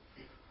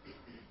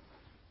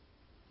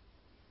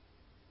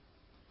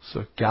 It's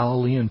a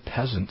Galilean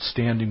peasant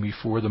standing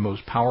before the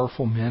most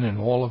powerful men in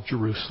all of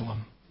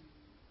Jerusalem.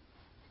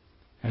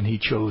 And he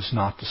chose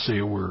not to say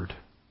a word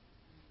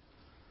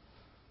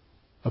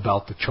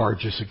about the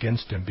charges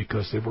against him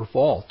because they were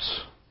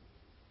false.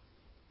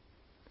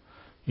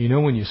 You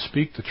know, when you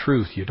speak the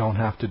truth, you don't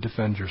have to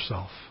defend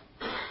yourself.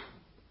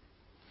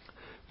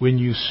 When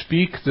you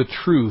speak the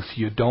truth,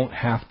 you don't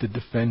have to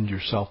defend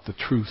yourself. The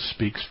truth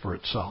speaks for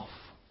itself.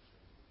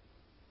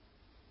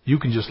 You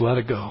can just let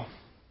it go.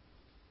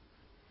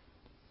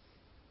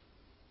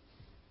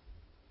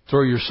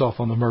 Throw yourself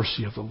on the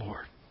mercy of the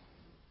Lord.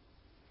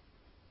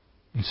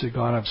 And say,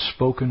 God, I've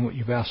spoken what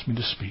you've asked me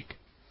to speak,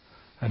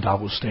 and I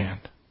will stand.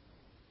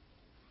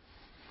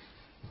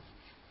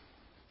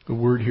 The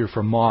word here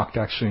for mocked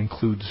actually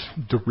includes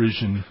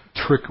derision,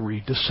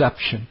 trickery,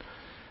 deception.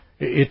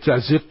 It's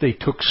as if they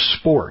took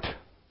sport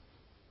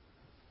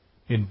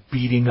in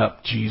beating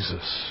up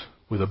Jesus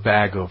with a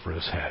bag over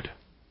his head.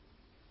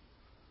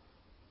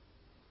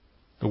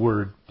 The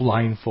word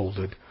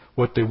blindfolded,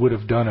 what they would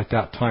have done at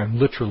that time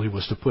literally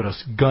was to put a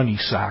gunny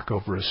sack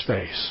over his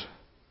face.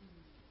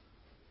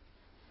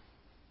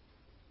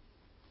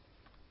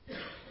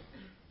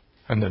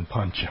 And then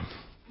punch him.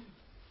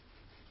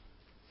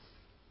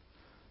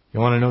 You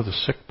want to know the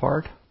sick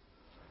part?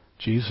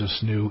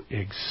 Jesus knew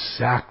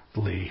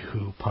exactly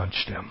who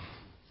punched him.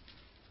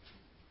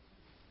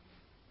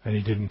 And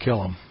he didn't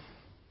kill him.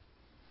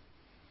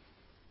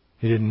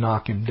 He didn't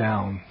knock him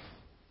down.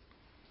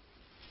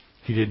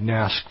 He didn't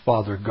ask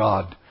Father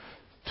God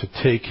to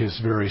take his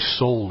very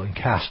soul and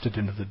cast it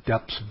into the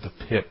depths of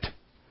the pit.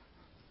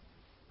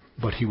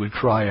 But he would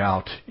cry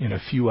out in a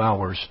few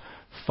hours,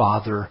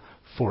 "Father,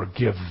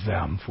 forgive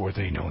them, for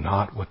they know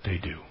not what they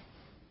do."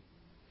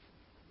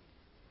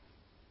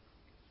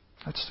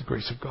 That's the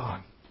grace of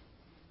God.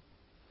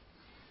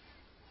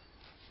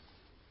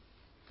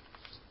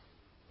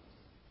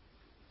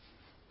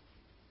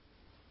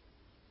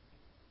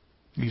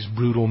 These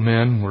brutal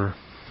men were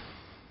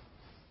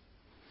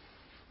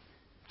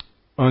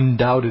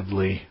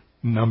undoubtedly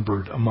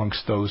numbered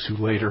amongst those who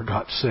later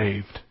got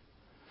saved.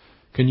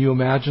 Can you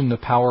imagine the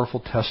powerful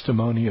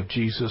testimony of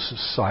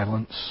Jesus'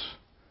 silence?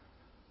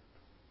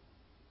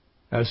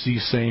 As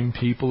these same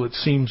people, it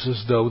seems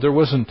as though there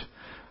wasn't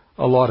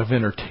a lot of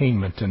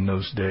entertainment in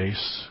those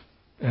days.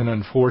 And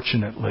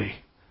unfortunately,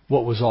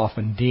 what was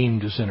often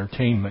deemed as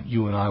entertainment,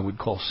 you and I would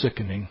call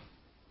sickening.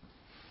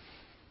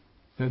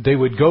 They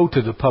would go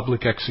to the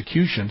public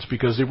executions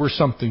because they were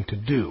something to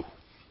do.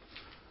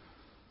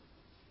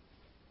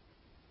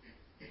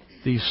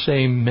 These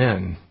same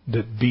men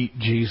that beat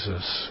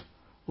Jesus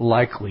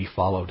likely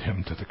followed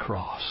him to the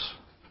cross.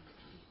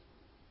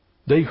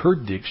 They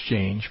heard the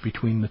exchange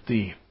between the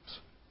thieves.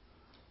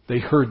 They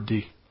heard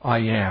the I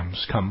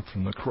ams come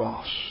from the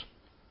cross.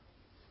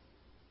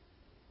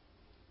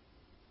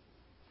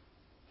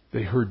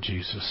 They heard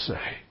Jesus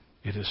say,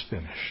 "It is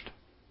finished."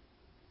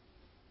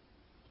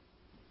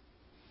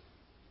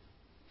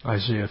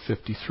 Isaiah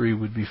 53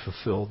 would be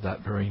fulfilled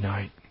that very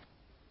night.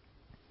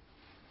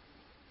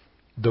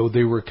 Though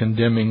they were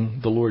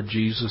condemning the Lord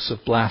Jesus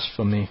of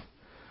blasphemy,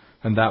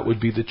 and that would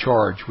be the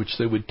charge which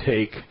they would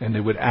take, and they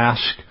would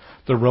ask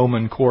the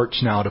Roman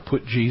courts now to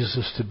put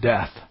Jesus to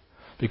death,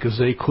 because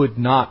they could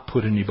not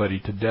put anybody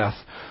to death,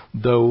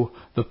 though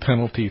the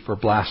penalty for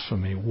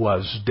blasphemy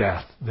was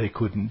death. They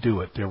couldn't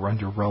do it. They were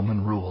under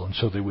Roman rule, and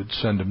so they would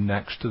send him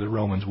next to the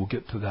Romans. We'll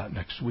get to that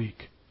next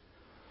week.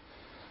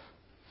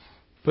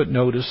 But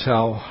notice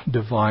how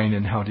divine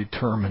and how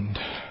determined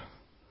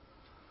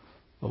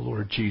the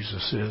Lord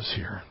Jesus is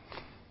here.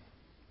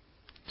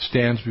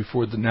 Stands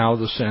before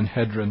the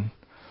Sanhedrin,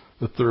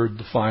 the third,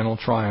 the final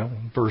trial,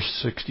 verse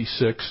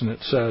 66, and it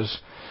says,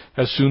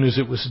 as soon as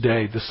it was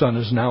day, the sun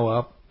is now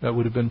up. That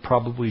would have been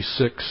probably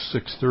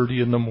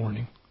 6:30 in the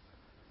morning.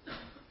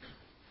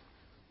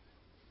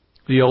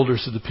 The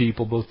elders of the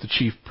people, both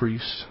chief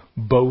priests,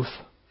 both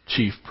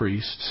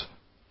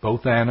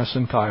Annas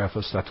and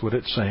Caiaphas, that's what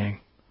it's saying.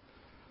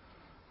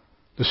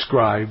 The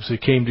scribes, they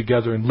came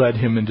together and led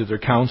him into their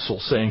council,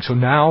 saying, so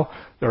now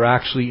they're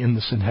actually in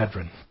the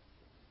Sanhedrin.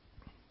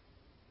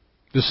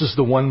 This is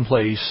the one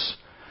place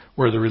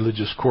where the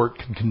religious court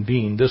can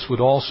convene. This would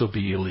also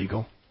be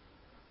illegal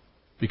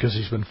because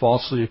he's been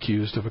falsely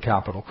accused of a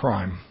capital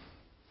crime.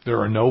 There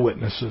are no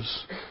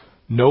witnesses.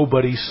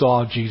 Nobody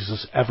saw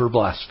Jesus ever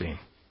blaspheme.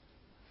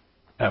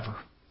 Ever.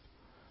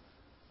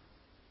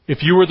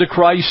 If you were the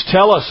Christ,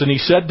 tell us. And he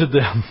said to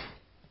them,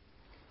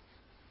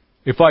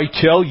 if I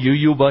tell you,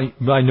 you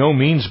by no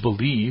means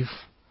believe.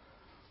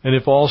 And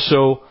if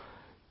also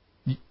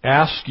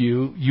ask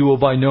you, you will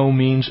by no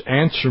means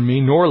answer me,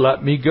 nor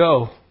let me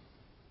go.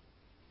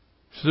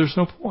 So there's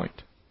no point.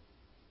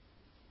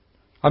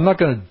 I'm not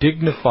going to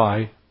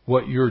dignify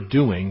what you're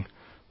doing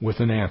with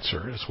an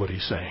answer, is what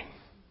he's saying.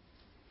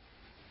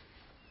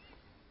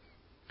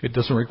 It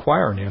doesn't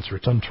require an answer.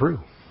 It's untrue.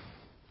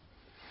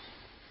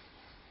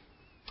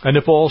 And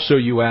if also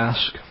you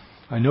ask,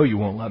 I know you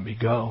won't let me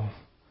go.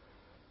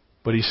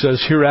 But he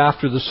says,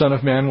 hereafter the Son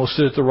of Man will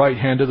sit at the right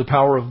hand of the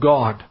power of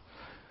God.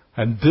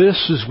 And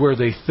this is where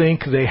they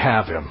think they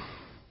have him.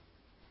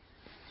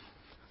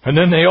 And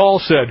then they all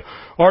said,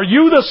 are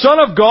you the Son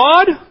of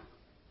God?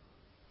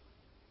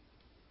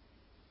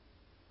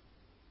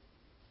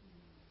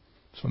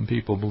 Some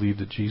people believe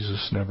that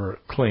Jesus never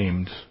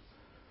claimed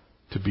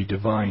to be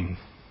divine.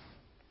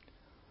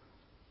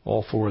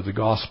 All four of the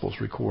Gospels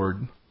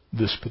record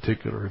this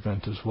particular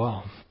event as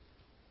well.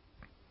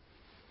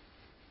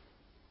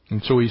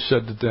 And so he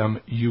said to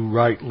them, you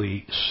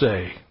rightly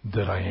say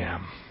that I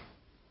am.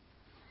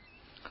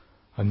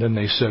 And then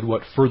they said,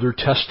 what further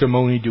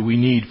testimony do we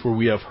need? For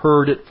we have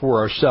heard it for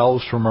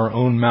ourselves from our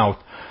own mouth.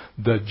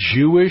 The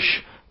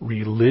Jewish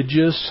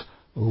religious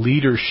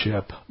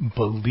leadership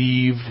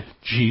believed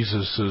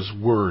Jesus'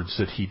 words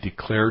that he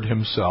declared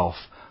himself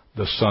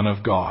the Son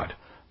of God,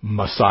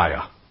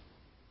 Messiah.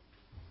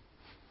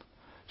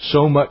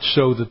 So much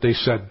so that they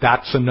said,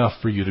 that's enough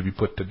for you to be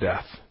put to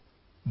death.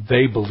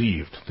 They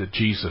believed that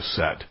Jesus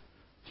said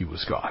he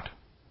was God.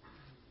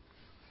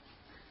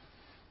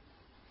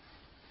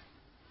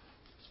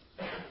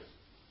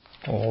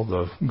 All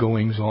the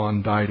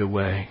goings-on died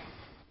away.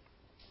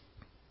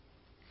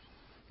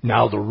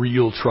 Now the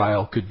real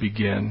trial could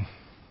begin.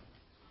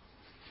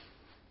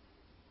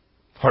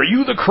 Are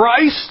you the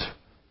Christ?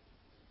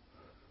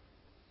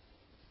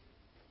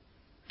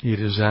 It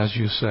is as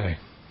you say.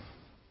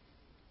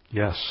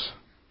 Yes.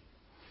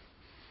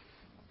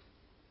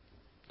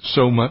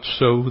 So much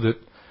so that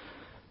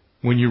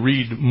when you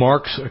read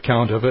Mark's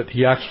account of it,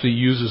 he actually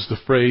uses the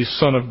phrase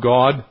Son of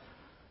God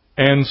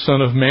and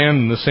Son of Man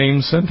in the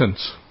same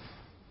sentence.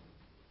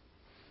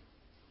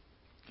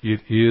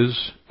 It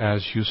is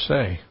as you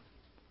say.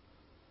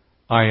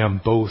 I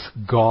am both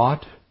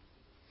God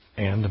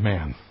and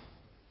man.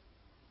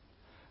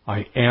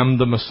 I am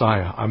the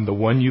Messiah. I'm the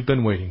one you've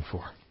been waiting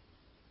for.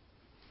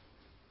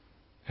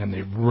 And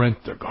they rent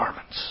their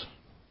garments.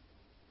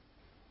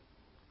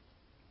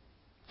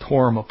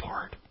 Tore them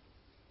apart.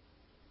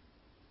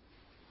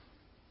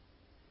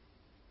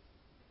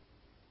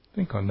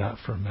 Think on that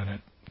for a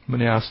minute. I'm going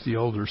to ask the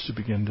elders to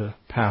begin to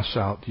pass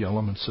out the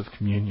elements of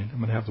communion. I'm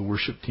going to have the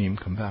worship team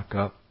come back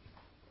up.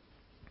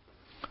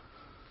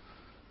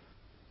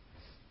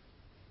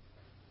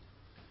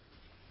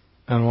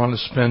 And I want to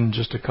spend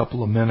just a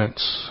couple of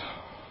minutes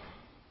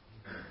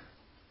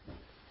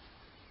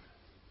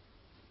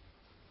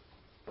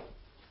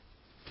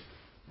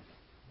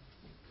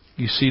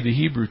You see, the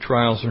Hebrew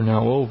trials are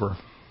now over.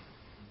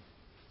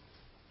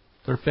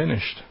 They're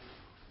finished.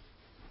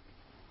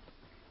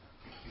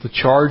 The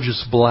charge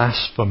is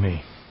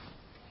blasphemy.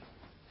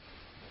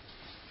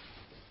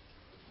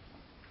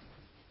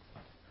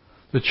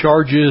 The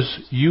charge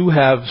is, you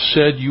have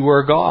said you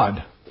are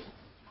God.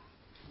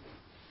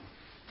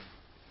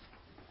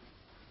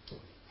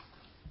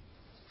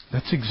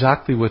 That's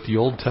exactly what the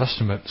Old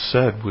Testament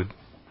said would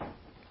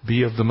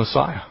be of the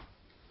Messiah.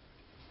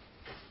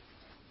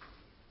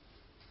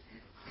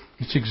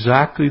 It's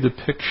exactly the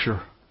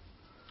picture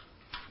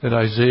that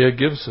Isaiah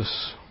gives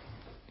us.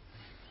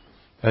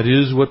 That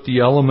is what the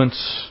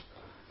elements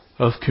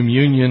of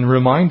communion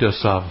remind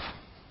us of.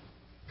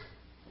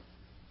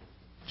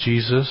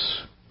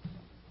 Jesus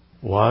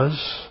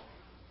was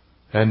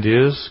and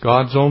is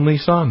God's only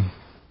Son,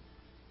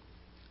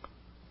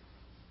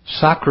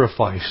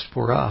 sacrificed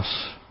for us.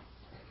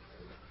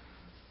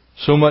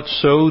 So much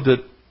so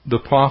that the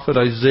prophet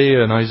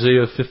Isaiah in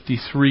Isaiah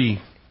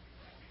 53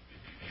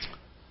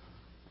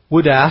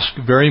 would ask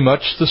very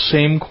much the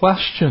same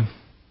question.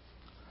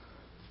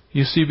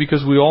 You see,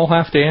 because we all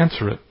have to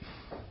answer it.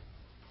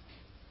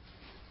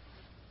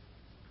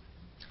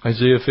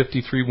 Isaiah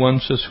 53:1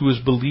 says, "Who has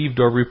believed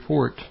our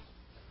report?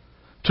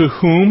 To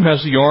whom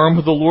has the arm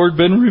of the Lord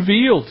been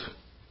revealed?"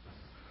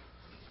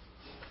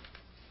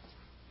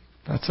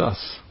 That's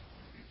us.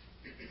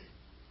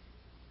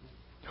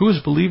 Who has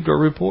believed our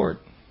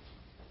report?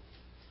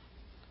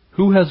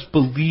 Who has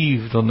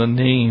believed on the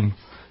name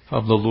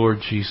of the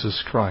Lord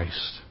Jesus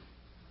Christ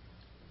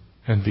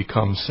and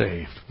become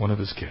saved? One of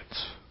His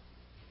kids.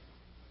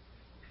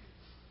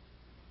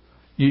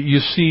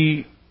 You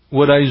see,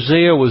 what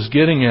Isaiah was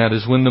getting at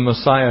is when the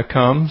Messiah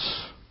comes,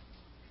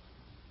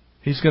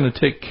 He's going to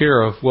take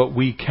care of what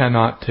we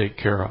cannot take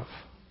care of.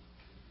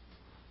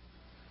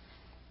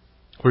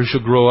 For He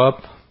shall grow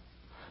up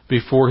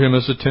before Him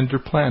as a tender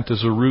plant,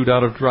 as a root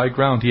out of dry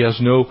ground. He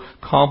has no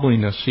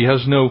comeliness. He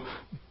has no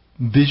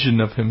vision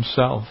of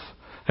Himself.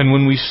 And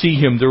when we see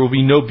Him, there will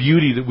be no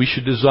beauty that we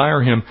should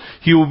desire Him.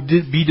 He will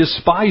be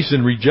despised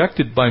and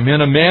rejected by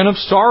men, a man of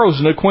sorrows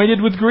and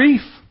acquainted with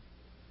grief.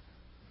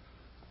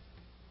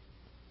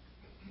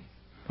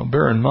 Now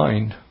bear in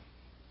mind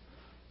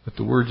that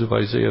the words of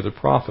Isaiah the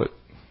prophet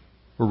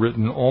were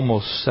written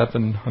almost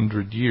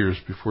 700 years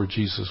before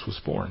Jesus was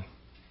born.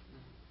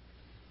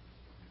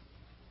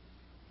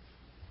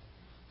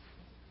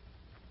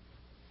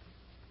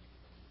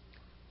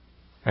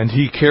 And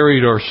He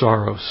carried our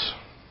sorrows.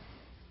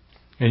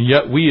 And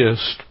yet we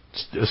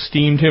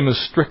esteemed Him as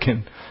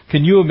stricken.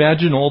 Can you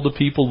imagine all the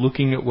people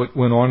looking at what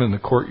went on in the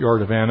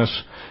courtyard of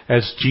Annas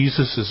as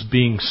Jesus is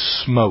being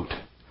smote,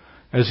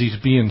 as He's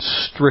being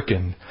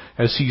stricken,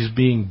 as He's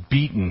being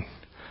beaten?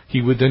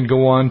 He would then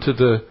go on to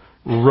the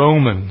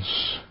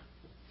Romans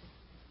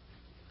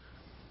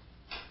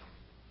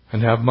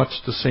and have much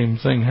the same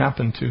thing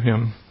happen to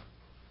Him.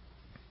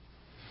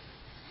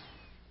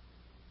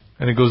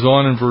 And it goes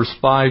on in verse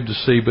 5 to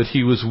say, "But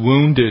He was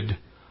wounded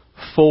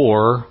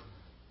for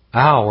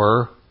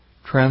our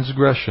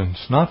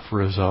transgressions," not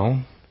for His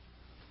own.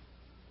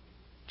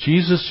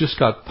 Jesus just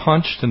got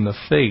punched in the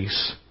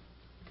face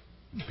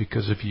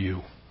because of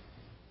you.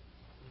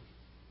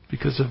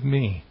 Because of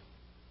me.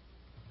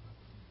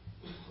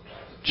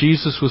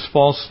 Jesus was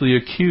falsely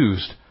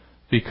accused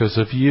because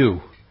of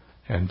you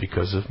and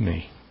because of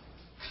me.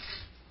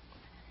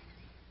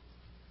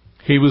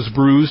 He was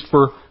bruised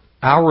for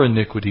our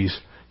iniquities.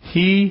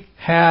 He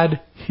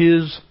had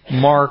His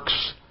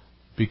marks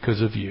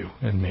because of you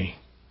and me,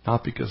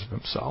 not because of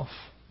Himself.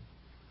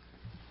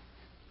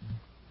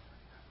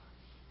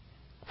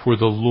 For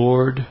the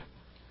Lord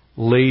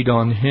laid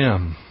on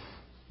Him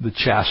the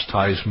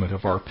chastisement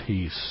of our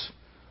peace,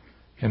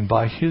 and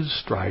by His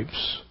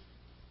stripes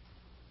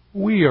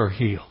we are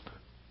healed.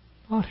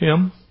 Not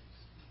Him,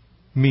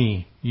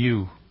 me,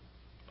 you,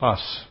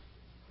 us.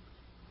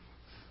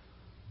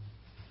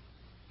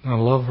 I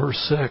love verse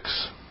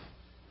 6.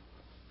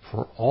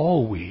 For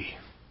all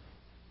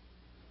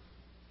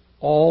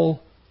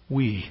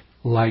we,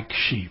 like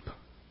sheep,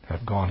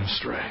 have gone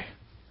astray,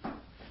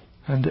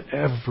 and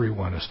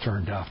everyone has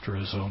turned after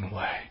his own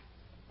way.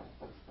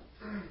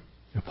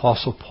 The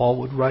Apostle Paul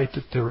would write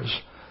that there is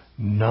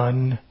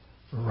none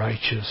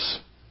righteous,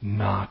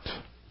 not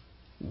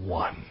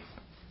one.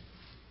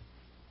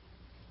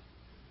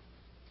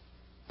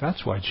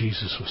 That's why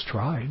Jesus was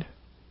tried.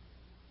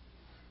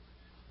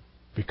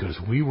 Because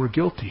we were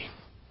guilty.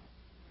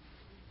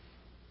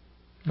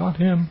 Not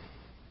Him.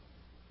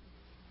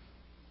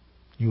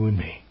 You and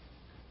me.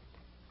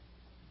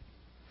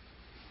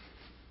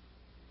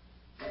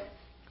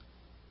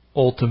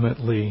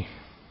 Ultimately,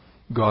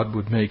 God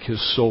would make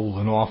His soul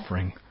an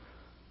offering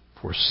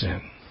for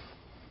sin.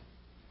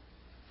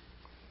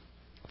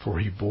 For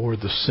He bore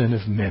the sin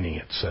of many,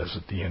 it says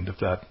at the end of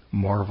that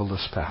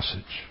marvelous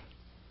passage.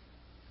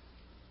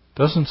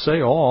 Doesn't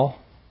say all,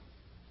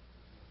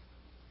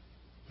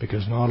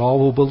 because not all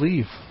will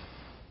believe.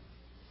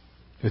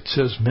 It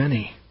says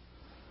many,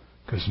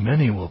 because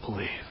many will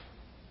believe.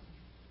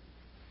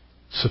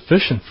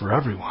 Sufficient for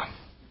everyone,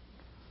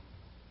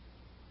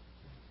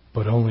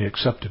 but only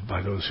accepted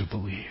by those who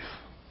believe.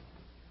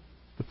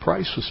 The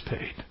price was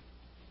paid.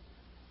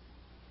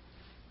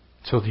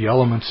 So the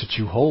elements that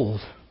you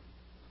hold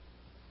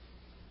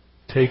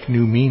take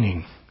new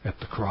meaning at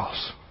the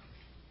cross.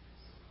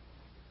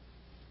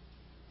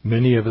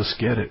 Many of us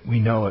get it. We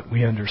know it.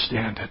 We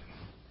understand it.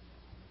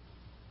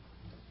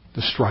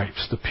 The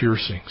stripes, the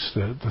piercings,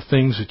 the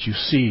things that you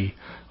see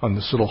on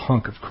this little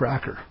hunk of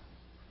cracker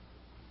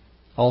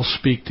all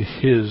speak to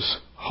His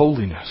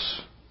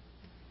holiness.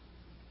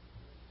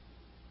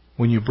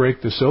 When you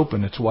break this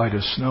open, it's white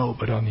as snow,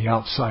 but on the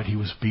outside He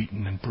was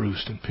beaten and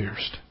bruised and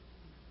pierced.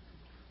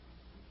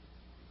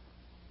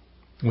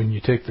 when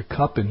you take the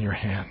cup in your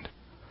hand.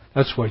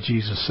 That's why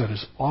Jesus said,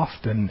 as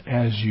often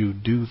as you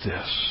do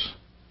this,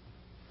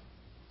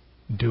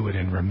 do it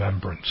in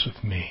remembrance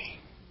of me.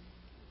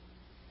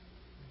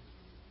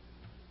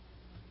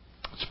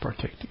 Let's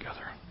partake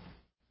together.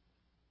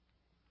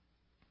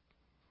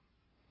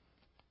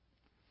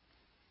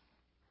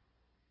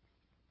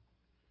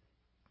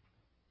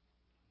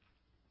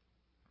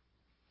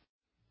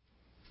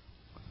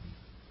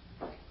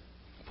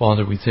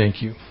 Father, we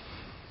thank you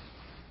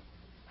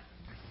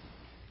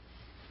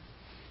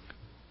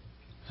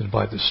that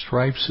by the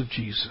stripes of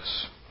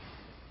Jesus,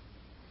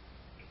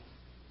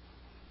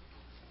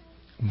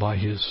 by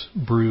his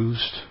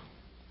bruised,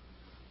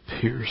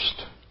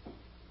 pierced,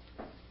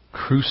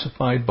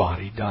 crucified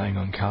body dying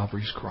on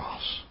Calvary's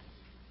cross,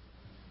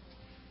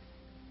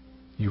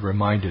 you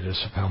reminded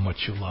us of how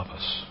much you love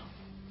us,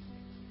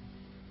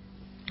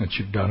 that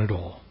you've done it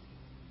all.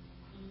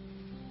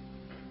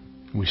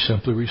 We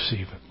simply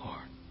receive it, Lord.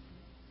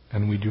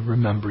 And we do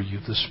remember you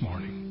this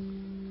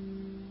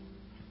morning.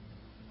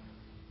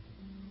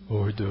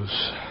 Lord,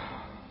 those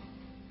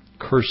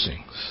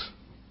cursings,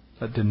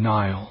 that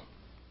denial,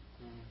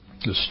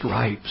 the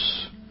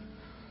stripes,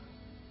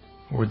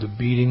 or the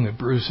beating, the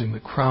bruising, the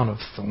crown of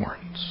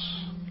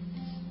thorns,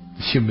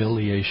 the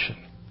humiliation,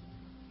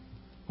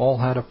 all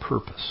had a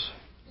purpose.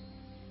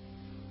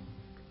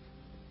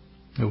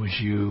 It was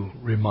you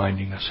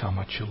reminding us how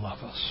much you love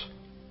us.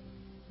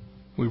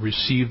 We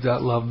received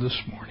that love this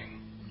morning.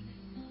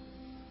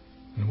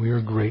 And we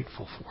are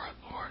grateful for it,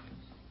 Lord.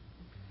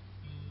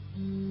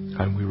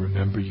 And we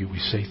remember you. We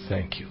say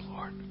thank you,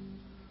 Lord,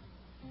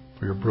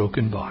 for your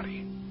broken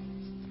body,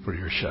 for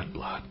your shed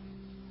blood.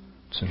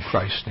 It's in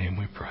Christ's name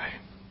we pray.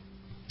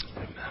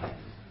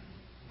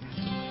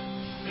 Amen.